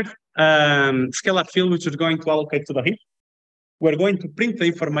have here scalar field which is going to allocate to the heap. We're going to print the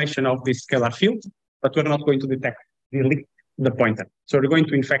information of this scalar field, but we're not going to delete the pointer. So we're going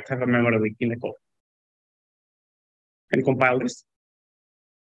to, in fact, have a memory leak in the code. And compile this.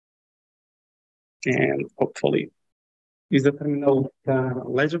 And hopefully, is the terminal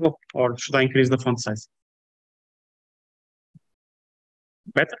legible, or should I increase the font size?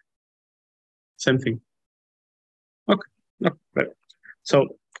 Better? Same thing. Okay, no, better. So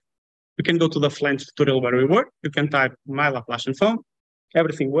you can go to the flange tutorial where we were. You can type my Laplacian foam.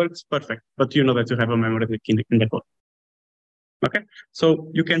 Everything works perfect, but you know that you have a memory leak in the code. Okay, so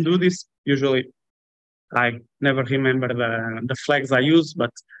you can do this. Usually, I never remember the flags I use,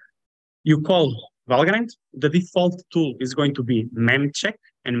 but you call Valgrind. The default tool is going to be memcheck,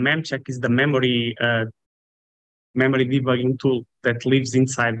 and memcheck is the memory debugging tool that lives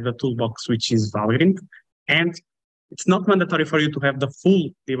inside the toolbox, which is Valgrind. And it's not mandatory for you to have the full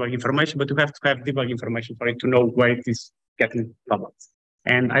debug information, but you have to have debug information for it to know where it is getting problems.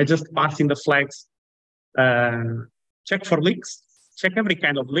 And I just pass in the flags, check for leaks, check every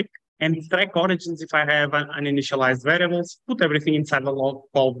kind of leak, and track origins if I have uninitialized variables, put everything inside the log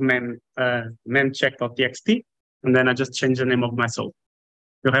called memcheck.txt, and then I just change the name of my soul.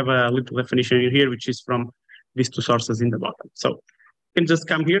 You have a little definition here, which is from these two sources in the bottom. So you can just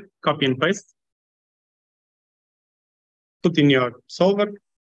come here, copy and paste, put in your solver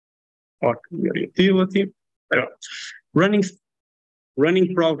or your utility.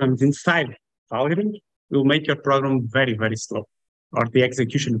 Running programs inside Valgrind will make your program very, very slow, or the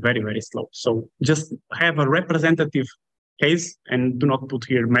execution very, very slow. So just have a representative case and do not put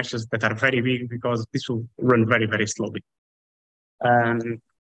here meshes that are very big, because this will run very, very slowly. Okay.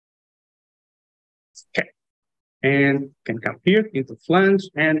 And can come here into flange,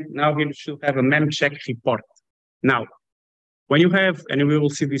 and now here you should have a memcheck report. Now, when you have, and we will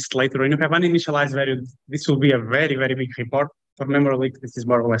see this later, when you have uninitialized value, this will be a very, very big report. For memory leak, this is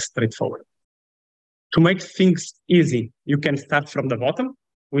more or less straightforward. To make things easy, you can start from the bottom,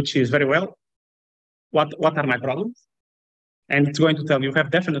 which is very well. What are my problems? And it's going to tell you have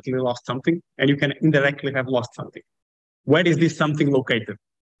definitely lost something, and you can indirectly have lost something. Where is this something located?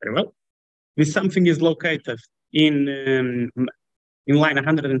 Very well. This something is located in line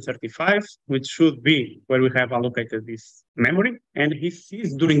 135, which should be where we have allocated this memory. And he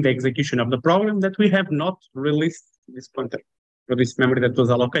sees during the execution of the program that we have not released this pointer for this memory that was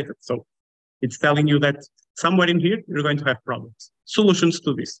allocated. So it's telling you that somewhere in here, you're going to have problems. Solutions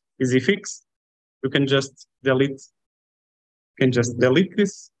to this. Easy fix. You can just delete.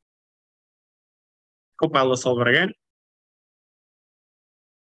 This. Compile the solver again.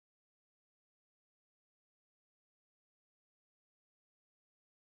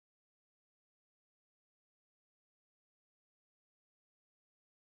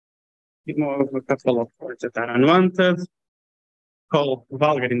 Remove a couple of words that are unwanted. Call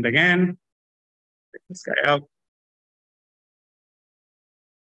Valgrind again. Take this guy out.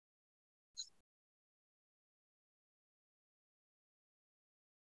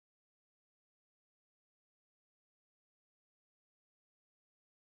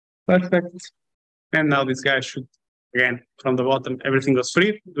 Perfect. And now this guy should, again, from the bottom, everything goes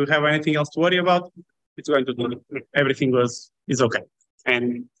free. Do you have anything else to worry about? It's going to do everything is okay.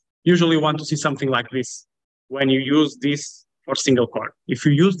 And usually you want to see something like this when you use this for single core. If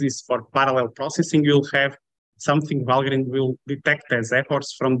you use this for parallel processing, you'll have something Valgrind will detect as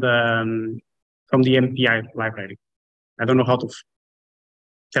efforts from the MPI library. I don't know how to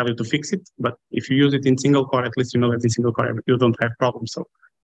tell you to fix it, but if you use it in single core, at least you know that in single core you don't have problems. So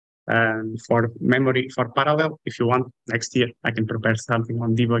for memory, for parallel, if you want, next year I can prepare something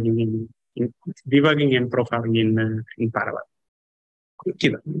on debugging debugging and profiling in parallel.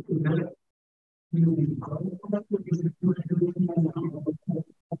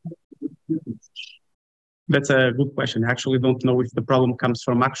 That's a good question. I actually don't know if the problem comes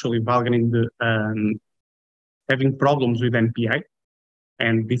from actually Valgrind having problems with MPI,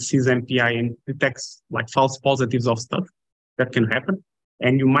 and this sees MPI and detects like false positives of stuff that can happen.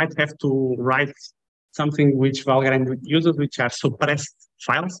 And you might have to write something which Valgrind uses, which are suppressed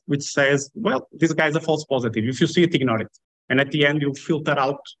files, which says, well, this guy is a false positive. If you see it, ignore it. And at the end, you filter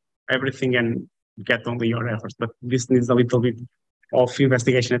out everything and get only your efforts. But this needs a little bit of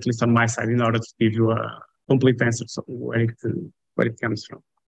investigation, at least on my side, in order to give you a complete answer where it comes from.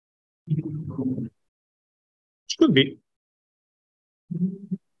 Should be.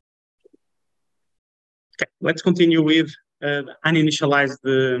 Okay, let's continue with the uninitialized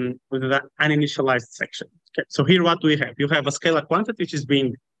section. Okay, so here what do we have? You have a scalar quantity which is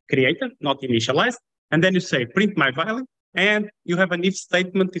being created, not initialized, and then you say print my value, and you have an if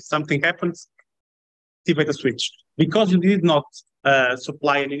statement. If something happens, activate a switch. Because you did not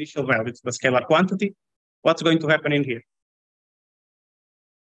supply an initial value to the scalar quantity, what's going to happen in here?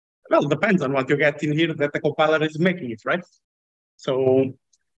 Well, it depends on what you get in here that the compiler is making it, right? So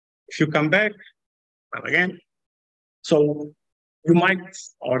if you come back, well, again, so you might,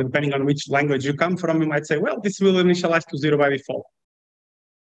 or depending on which language you come from, you might say, well, this will initialize to 0 by default.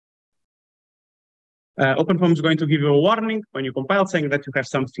 OpenFOAM is going to give you a warning when you compile saying that you have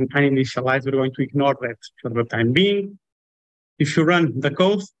something uninitialized. We're going to ignore that for the time being. If you run the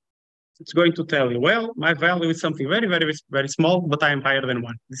code, it's going to tell you, well, my value is something very, very, very small, but I am higher than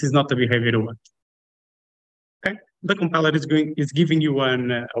 1. This is not the behavior you want. Okay, the compiler is giving you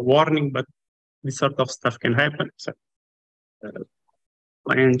a warning, but this sort of stuff can happen. So,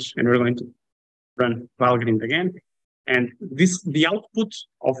 and we're going to run Valgrind again, and the output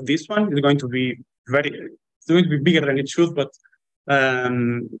of this one is going to be bigger than it should, but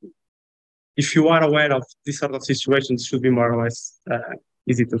if you are aware of this sort of situations, it should be more or less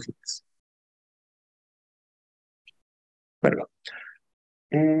easy to fix. Very well.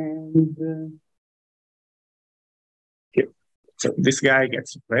 And here. So this guy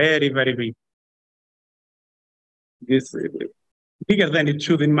gets very, very big. This bigger than it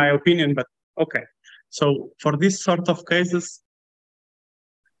should, in my opinion, but okay. So for this sort of cases,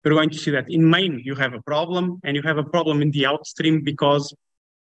 you're going to see that in main, you have a problem, and you have a problem in the outstream because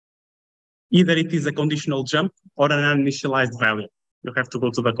either it is a conditional jump or an uninitialized value. You have to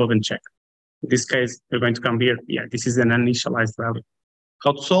go to the code and check. In this case, you're going to come here. Yeah, this is an uninitialized value.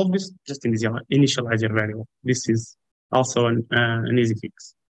 How to solve this? Just initialize your variable. This is also an easy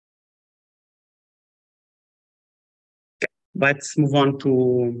fix. Okay. Let's move on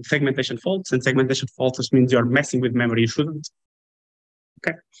to segmentation faults. And segmentation faults just means you're messing with memory you shouldn't.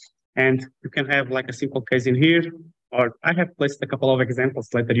 Okay. And you can have like a simple case in here, or I have placed a couple of examples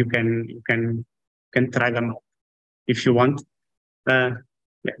later. You can try them out if you want.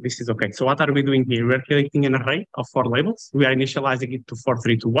 Yeah, this is okay. So what are we doing here? We're creating an array of 4 labels. We are initializing it to 4,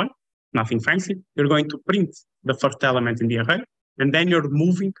 3, 2, 1. Nothing fancy. You're going to print the first element in the array, and then you're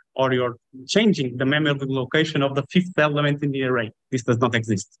moving or you're changing the memory location of the 5th element in the array. This does not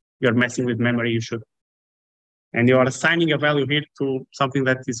exist. You're messing with memory you should. And you are assigning a value here to something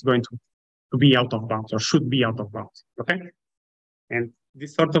that is going to be out of bounds or should be out of bounds. Okay? And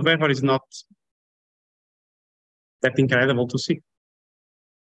this sort of error is not that incredible to see,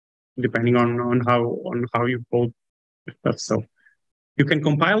 depending on how you code stuff. So you can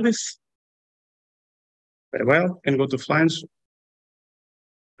compile this very well and go to flange.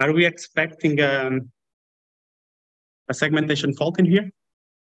 Are we expecting a segmentation fault in here?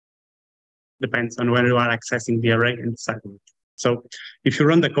 Depends on where you are accessing the array and deciding it. So if you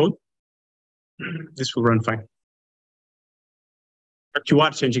run the code, this will run fine. But you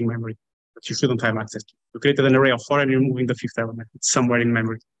are changing memory that you shouldn't have access to. You created an array of 4 and you're moving the 5th element. It's somewhere in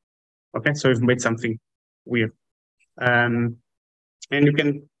memory. Okay, so you've made something weird. And you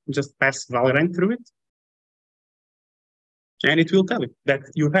can just pass Valgrind through it. And it will tell you that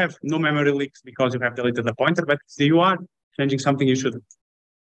you have no memory leaks because you have deleted the pointer, but you are changing something you shouldn't.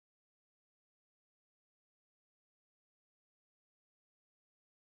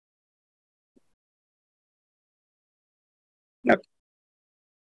 Yep.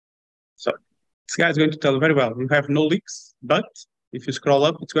 So this guy is going to tell you very well, you have no leaks, but if you scroll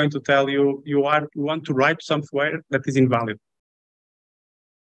up, it's going to tell you you want to write somewhere that is invalid.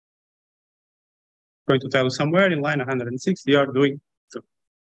 It's going to tell you somewhere in line 160 you are doing,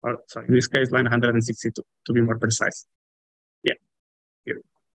 or sorry, in this case, line 162 to be more precise. Yeah, here.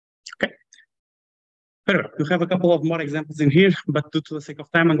 Okay. Very well. You have a couple of more examples in here, but due to the sake of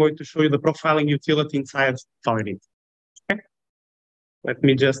time, I'm going to show you the profiling utility inside Valgrind. Okay. Let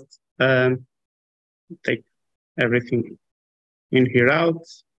me just take everything in here out,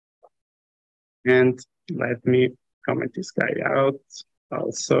 and let me comment this guy out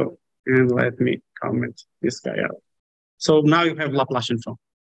also, and let me comment this guy out. So now you have Laplacian form.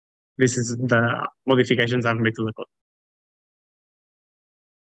 This is the modifications I've made to the code.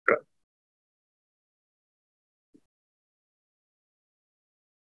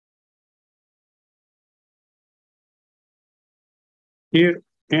 Here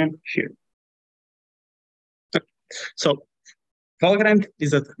and here. So Valgrind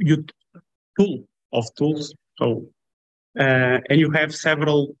is a tool of tools. So and you have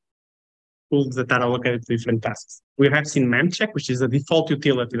several tools that are allocated to different tasks. We have seen memcheck, which is a default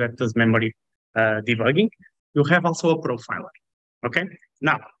utility that does memory debugging. You have also a profiler. Okay.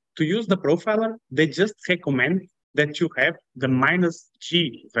 Now, to use the profiler, they just recommend that you have the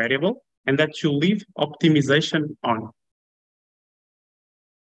 -g variable and that you leave optimization on.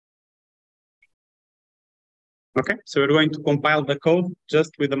 Okay, so we're going to compile the code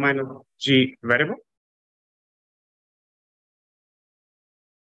just with the -g variable.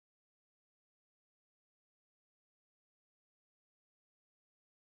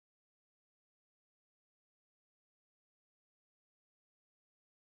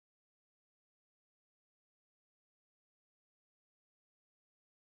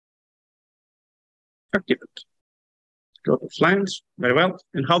 Okay, go to flange, very well.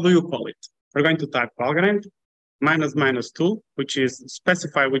 And how do you call it? We're going to type Valgrind -- tool, which is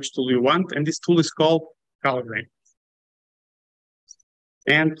specify which tool you want, and this tool is called Valgrind.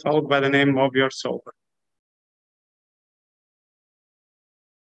 And followed by the name of your solver.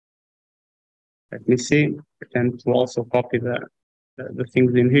 Let me see. I tend to also copy the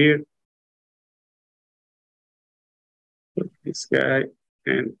things in here. Put this guy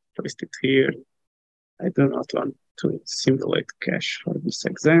and paste it here. I do not want to simulate cache for this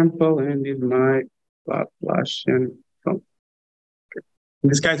example, and is my population from. Okay.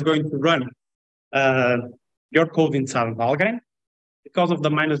 This guy is going to run your code inside Valgrind. Because of the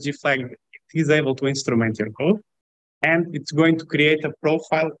 -g flag, it is able to instrument your code, and it's going to create a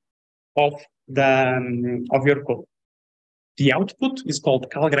profile of your code. The output is called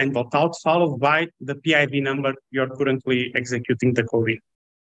calgrind.out, followed by the PID number you're currently executing the code in.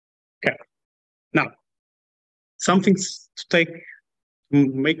 Okay. Now, something to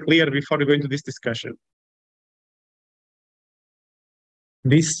make clear before we go into this discussion.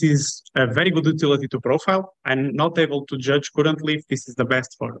 This is a very good utility to profile. I'm not able to judge currently if this is the best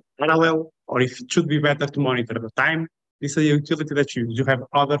for parallel or if it should be better to monitor the time. This is a utility that you use. You have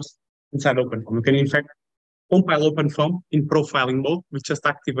others inside OpenFOAM. You can, in fact, compile OpenFOAM in profiling mode, which just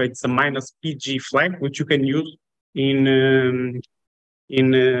activates a -pg flag, which you can use in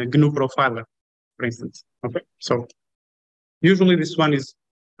GNU Profiler, for instance. Okay, so usually this one is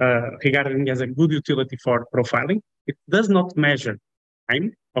regarded as a good utility for profiling. It does not measure time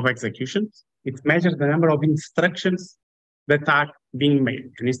of execution. It measures the number of instructions that are being made.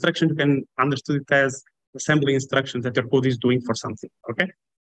 An instruction, you can understand it as assembly instructions that your code is doing for something. Okay.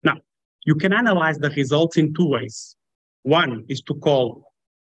 Now, you can analyze the results in two ways. One is to call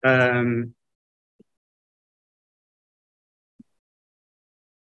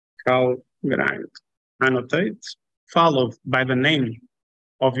calgrind annotate, followed by the name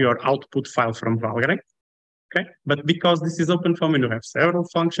of your output file from Valgrind. Okay, but because this is OpenFOAM and you have several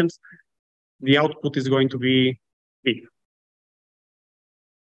functions, the output is going to be big.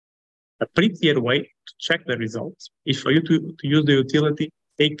 A prettier way to check the results is for you to use the utility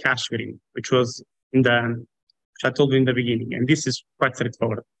take cache green, which was which I told you in the beginning, and this is quite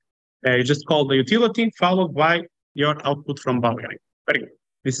straightforward. You just call the utility followed by your output from Valgrind. Very good.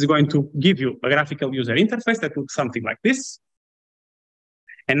 This is going to give you a graphical user interface that looks something like this.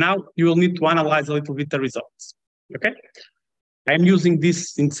 And now you will need to analyze a little bit the results. Okay. I'm using this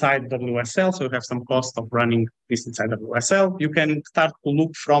inside WSL, so you have some cost of running this inside WSL. You can start to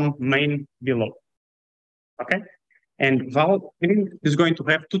look from main below. Okay. And Valgrind is going to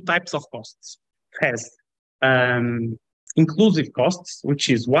have two types of costs. It has inclusive costs, which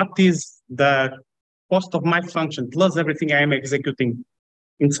is what is the cost of my function plus everything I am executing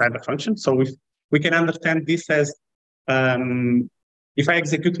inside the function. So if we can understand this as if I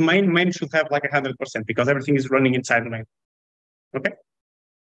execute main should have like 100% because everything is running inside the main. Okay.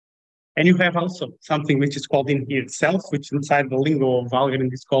 And you have also something which is called in here itself, which inside the lingo of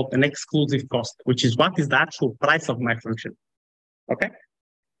Valgrind is called an exclusive cost, which is what is the actual price of my function. Okay.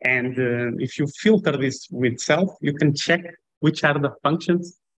 And if you filter this with self, you can check which are the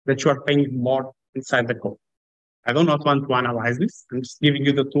functions that you are paying more inside the code. I do not want to analyze this. I'm just giving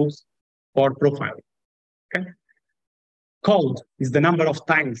you the tools for profiling. Okay. Called is the number of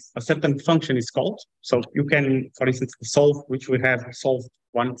times a certain function is called. So you can, for instance, solve, which we have solved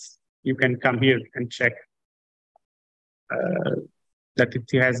once. You can come here and check that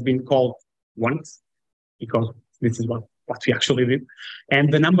it has been called once, because this is what we actually did.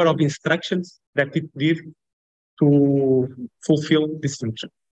 And the number of instructions that it did to fulfill this function.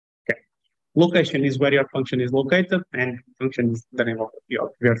 Okay. Location is where your function is located, and function is the name of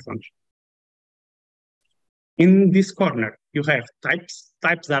your function. In this corner, you have types.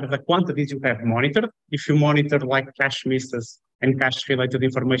 Types are the quantities you have monitored. If you monitor like cache misses and cache-related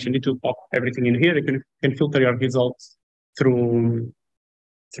information, it will pop everything in here. You can filter your results through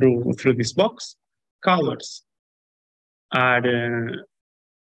this box. Colors are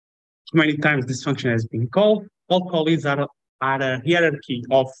how many times this function has been called. All calls are a hierarchy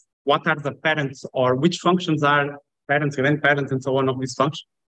of what are the parents or which functions are parents, grandparents, and so on of this function.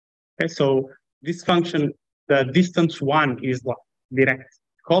 Okay, so this function, the distance one is direct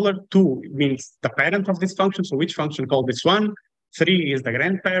caller. 2 means the parent of this function, so which function called this one. 3 is the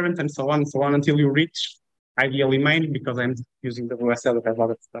grandparent, and so on until you reach ideally main, because I'm using the WSL that has a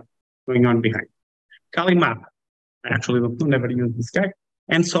lot of stuff going on behind. Kalimap, I actually never use this guy.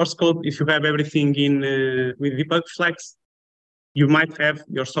 And source code, if you have everything in with debug flags, you might have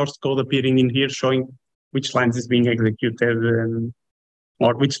your source code appearing in here showing which lines is being executed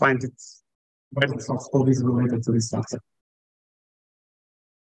or which lines it's where the source code is related to this function.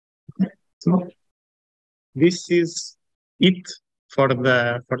 Okay. So this is it for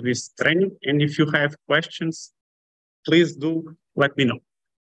this training. And if you have questions, please do let me know.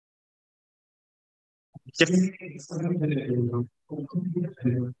 Yes.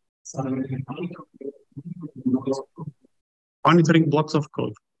 Monitoring blocks of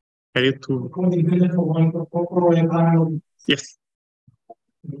code. Yes.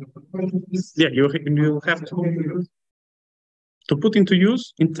 Yeah, you have to put into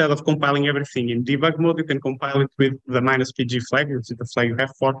use, instead of compiling everything in debug mode, you can compile it with the -pg flag, which is the flag you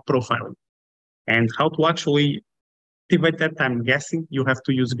have for profiling. And how to actually activate that, I'm guessing you have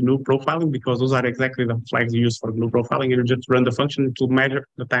to use GNU profiling, because those are exactly the flags you use for GNU profiling, and you just run the function to measure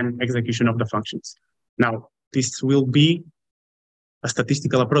the time execution of the functions. Now, this will be a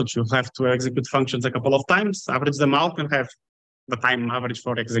statistical approach. You'll have to execute functions a couple of times, average them out, and have the time average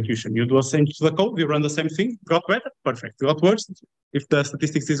for execution. You do a change to the code, you run the same thing, got better, perfect. Got worse, if the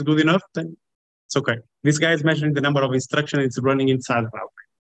statistics is good enough, then it's okay. This guy is measuring the number of instructions it's running inside the file.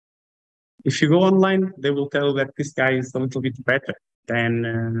 If you go online, they will tell you that this guy is a little bit better than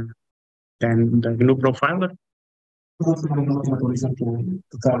the GNU profiler.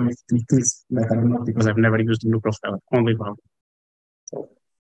 Because I've never used GNU profiler, only Valve. So,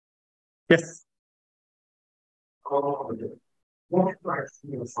 yes.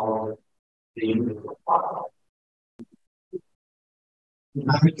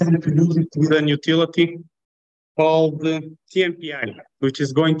 We can introduce it with an utility called TMPI, which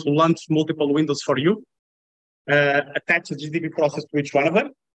is going to launch multiple windows for you, attach a GDB process to each one of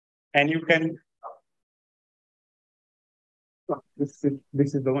them, and you can. Oh, this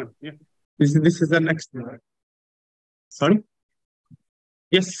is the one. Yeah, this is the next one. Sorry.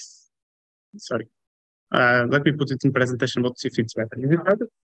 Yes. Sorry. Let me put it in presentation mode to see if it's better. Is it better?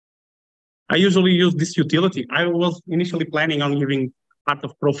 I usually use this utility. I was initially planning on giving part of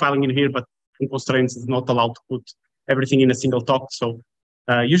profiling in here, but in constraints is not allowed to put everything in a single talk. So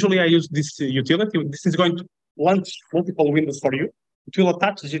usually I use this utility. This is going to launch multiple windows for you. It will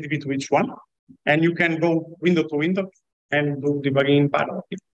attach the GDB to each one, and you can go window to window and do debugging in parallel.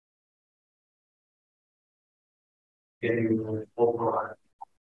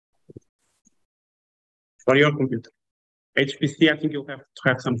 For your computer. HPC, I think you'll have to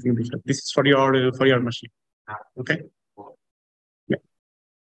have something different. This is for your machine. Okay. Yeah.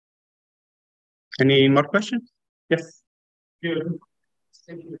 Any more questions? Yes.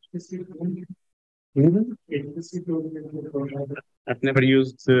 I've never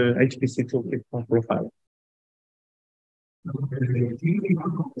used HPC toolkit for profile.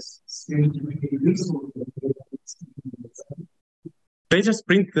 They just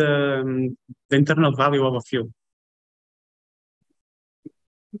print the internal value of a field.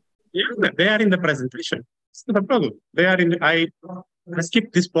 Yeah, they are in the presentation. It's not a problem. They are in. I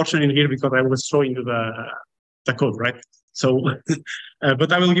skipped this portion in here because I was showing you the code, right? So, but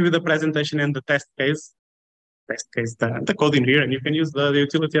I will give you the presentation and the test case. The code in here, and you can use the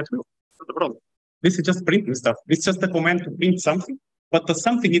utility at will. Not a problem. This is just printing stuff. It's just a command to print something, but the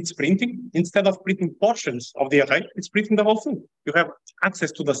something it's printing, instead of printing portions of the array, it's printing the whole thing. You have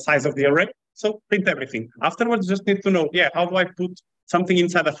access to the size of the array, so print everything. Afterwards, you just need to know, yeah, how do I put something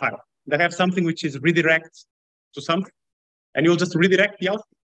inside a file? They have something which is redirect to something, and you'll just redirect the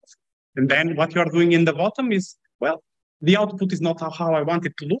output. And then what you're doing in the bottom is, well, the output is not how I want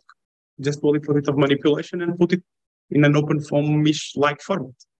it to look. Just do a little bit of manipulation and put it in an OpenFOAM-ish like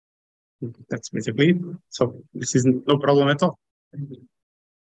format. That's basically it. So this is no problem at all.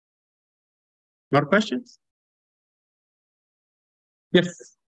 More questions?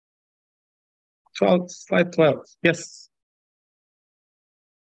 Yes. Slide 12. Yes.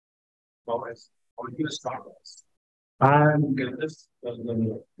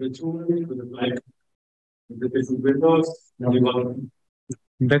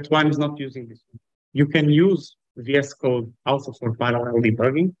 That one is not using this one. You can use VS Code also for parallel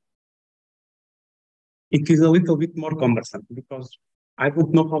debugging. It is a little bit more cumbersome because I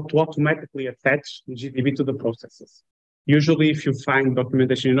don't know how to automatically attach GDB to the processes. Usually, if you find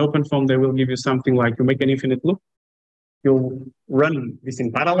documentation in OpenFOAM, they will give you something like you make an infinite loop, you run this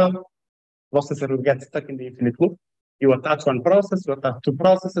in parallel, processor will get stuck in the infinite loop, You attach one process, you attach two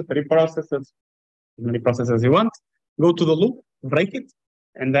processes, three processes, as many processes as you want. Go to the loop, break it,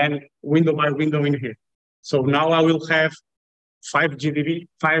 and then window by window in here. So now I will have 5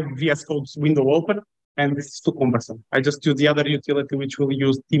 VS Code's window open, and this is too cumbersome. I just use the other utility, which will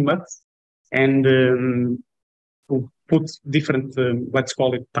use tmuts, and to put different, let's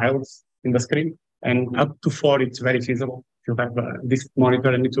call it tiles in the screen. And up to 4, it's very feasible. If you have this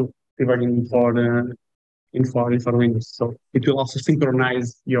monitor and to debugging for Windows. So it will also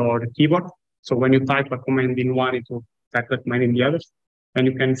synchronize your keyboard. So when you type a command in one, it will type that command in the others. And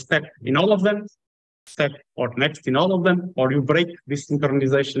you can step in all of them, step or next in all of them, or you break this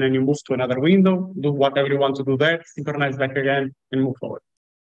synchronization and you move to another window, do whatever you want to do there, synchronize back again, and move forward.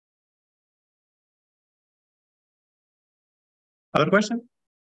 Other question?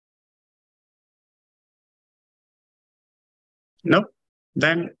 No?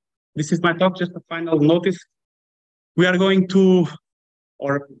 Then this is my talk, just a final notice. We are going to,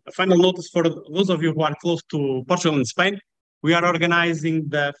 or a final notice for those of you who are close to Portugal and Spain, we are organizing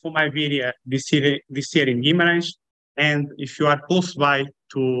the FOAM Iberia this year in Guimarães. And if you are close by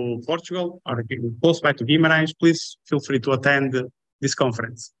to Portugal or close by to Guimarães, please feel free to attend this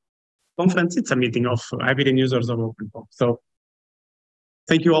conference. It's a meeting of Iberian users of OpenFOAM. So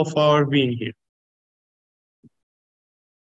thank you all for being here.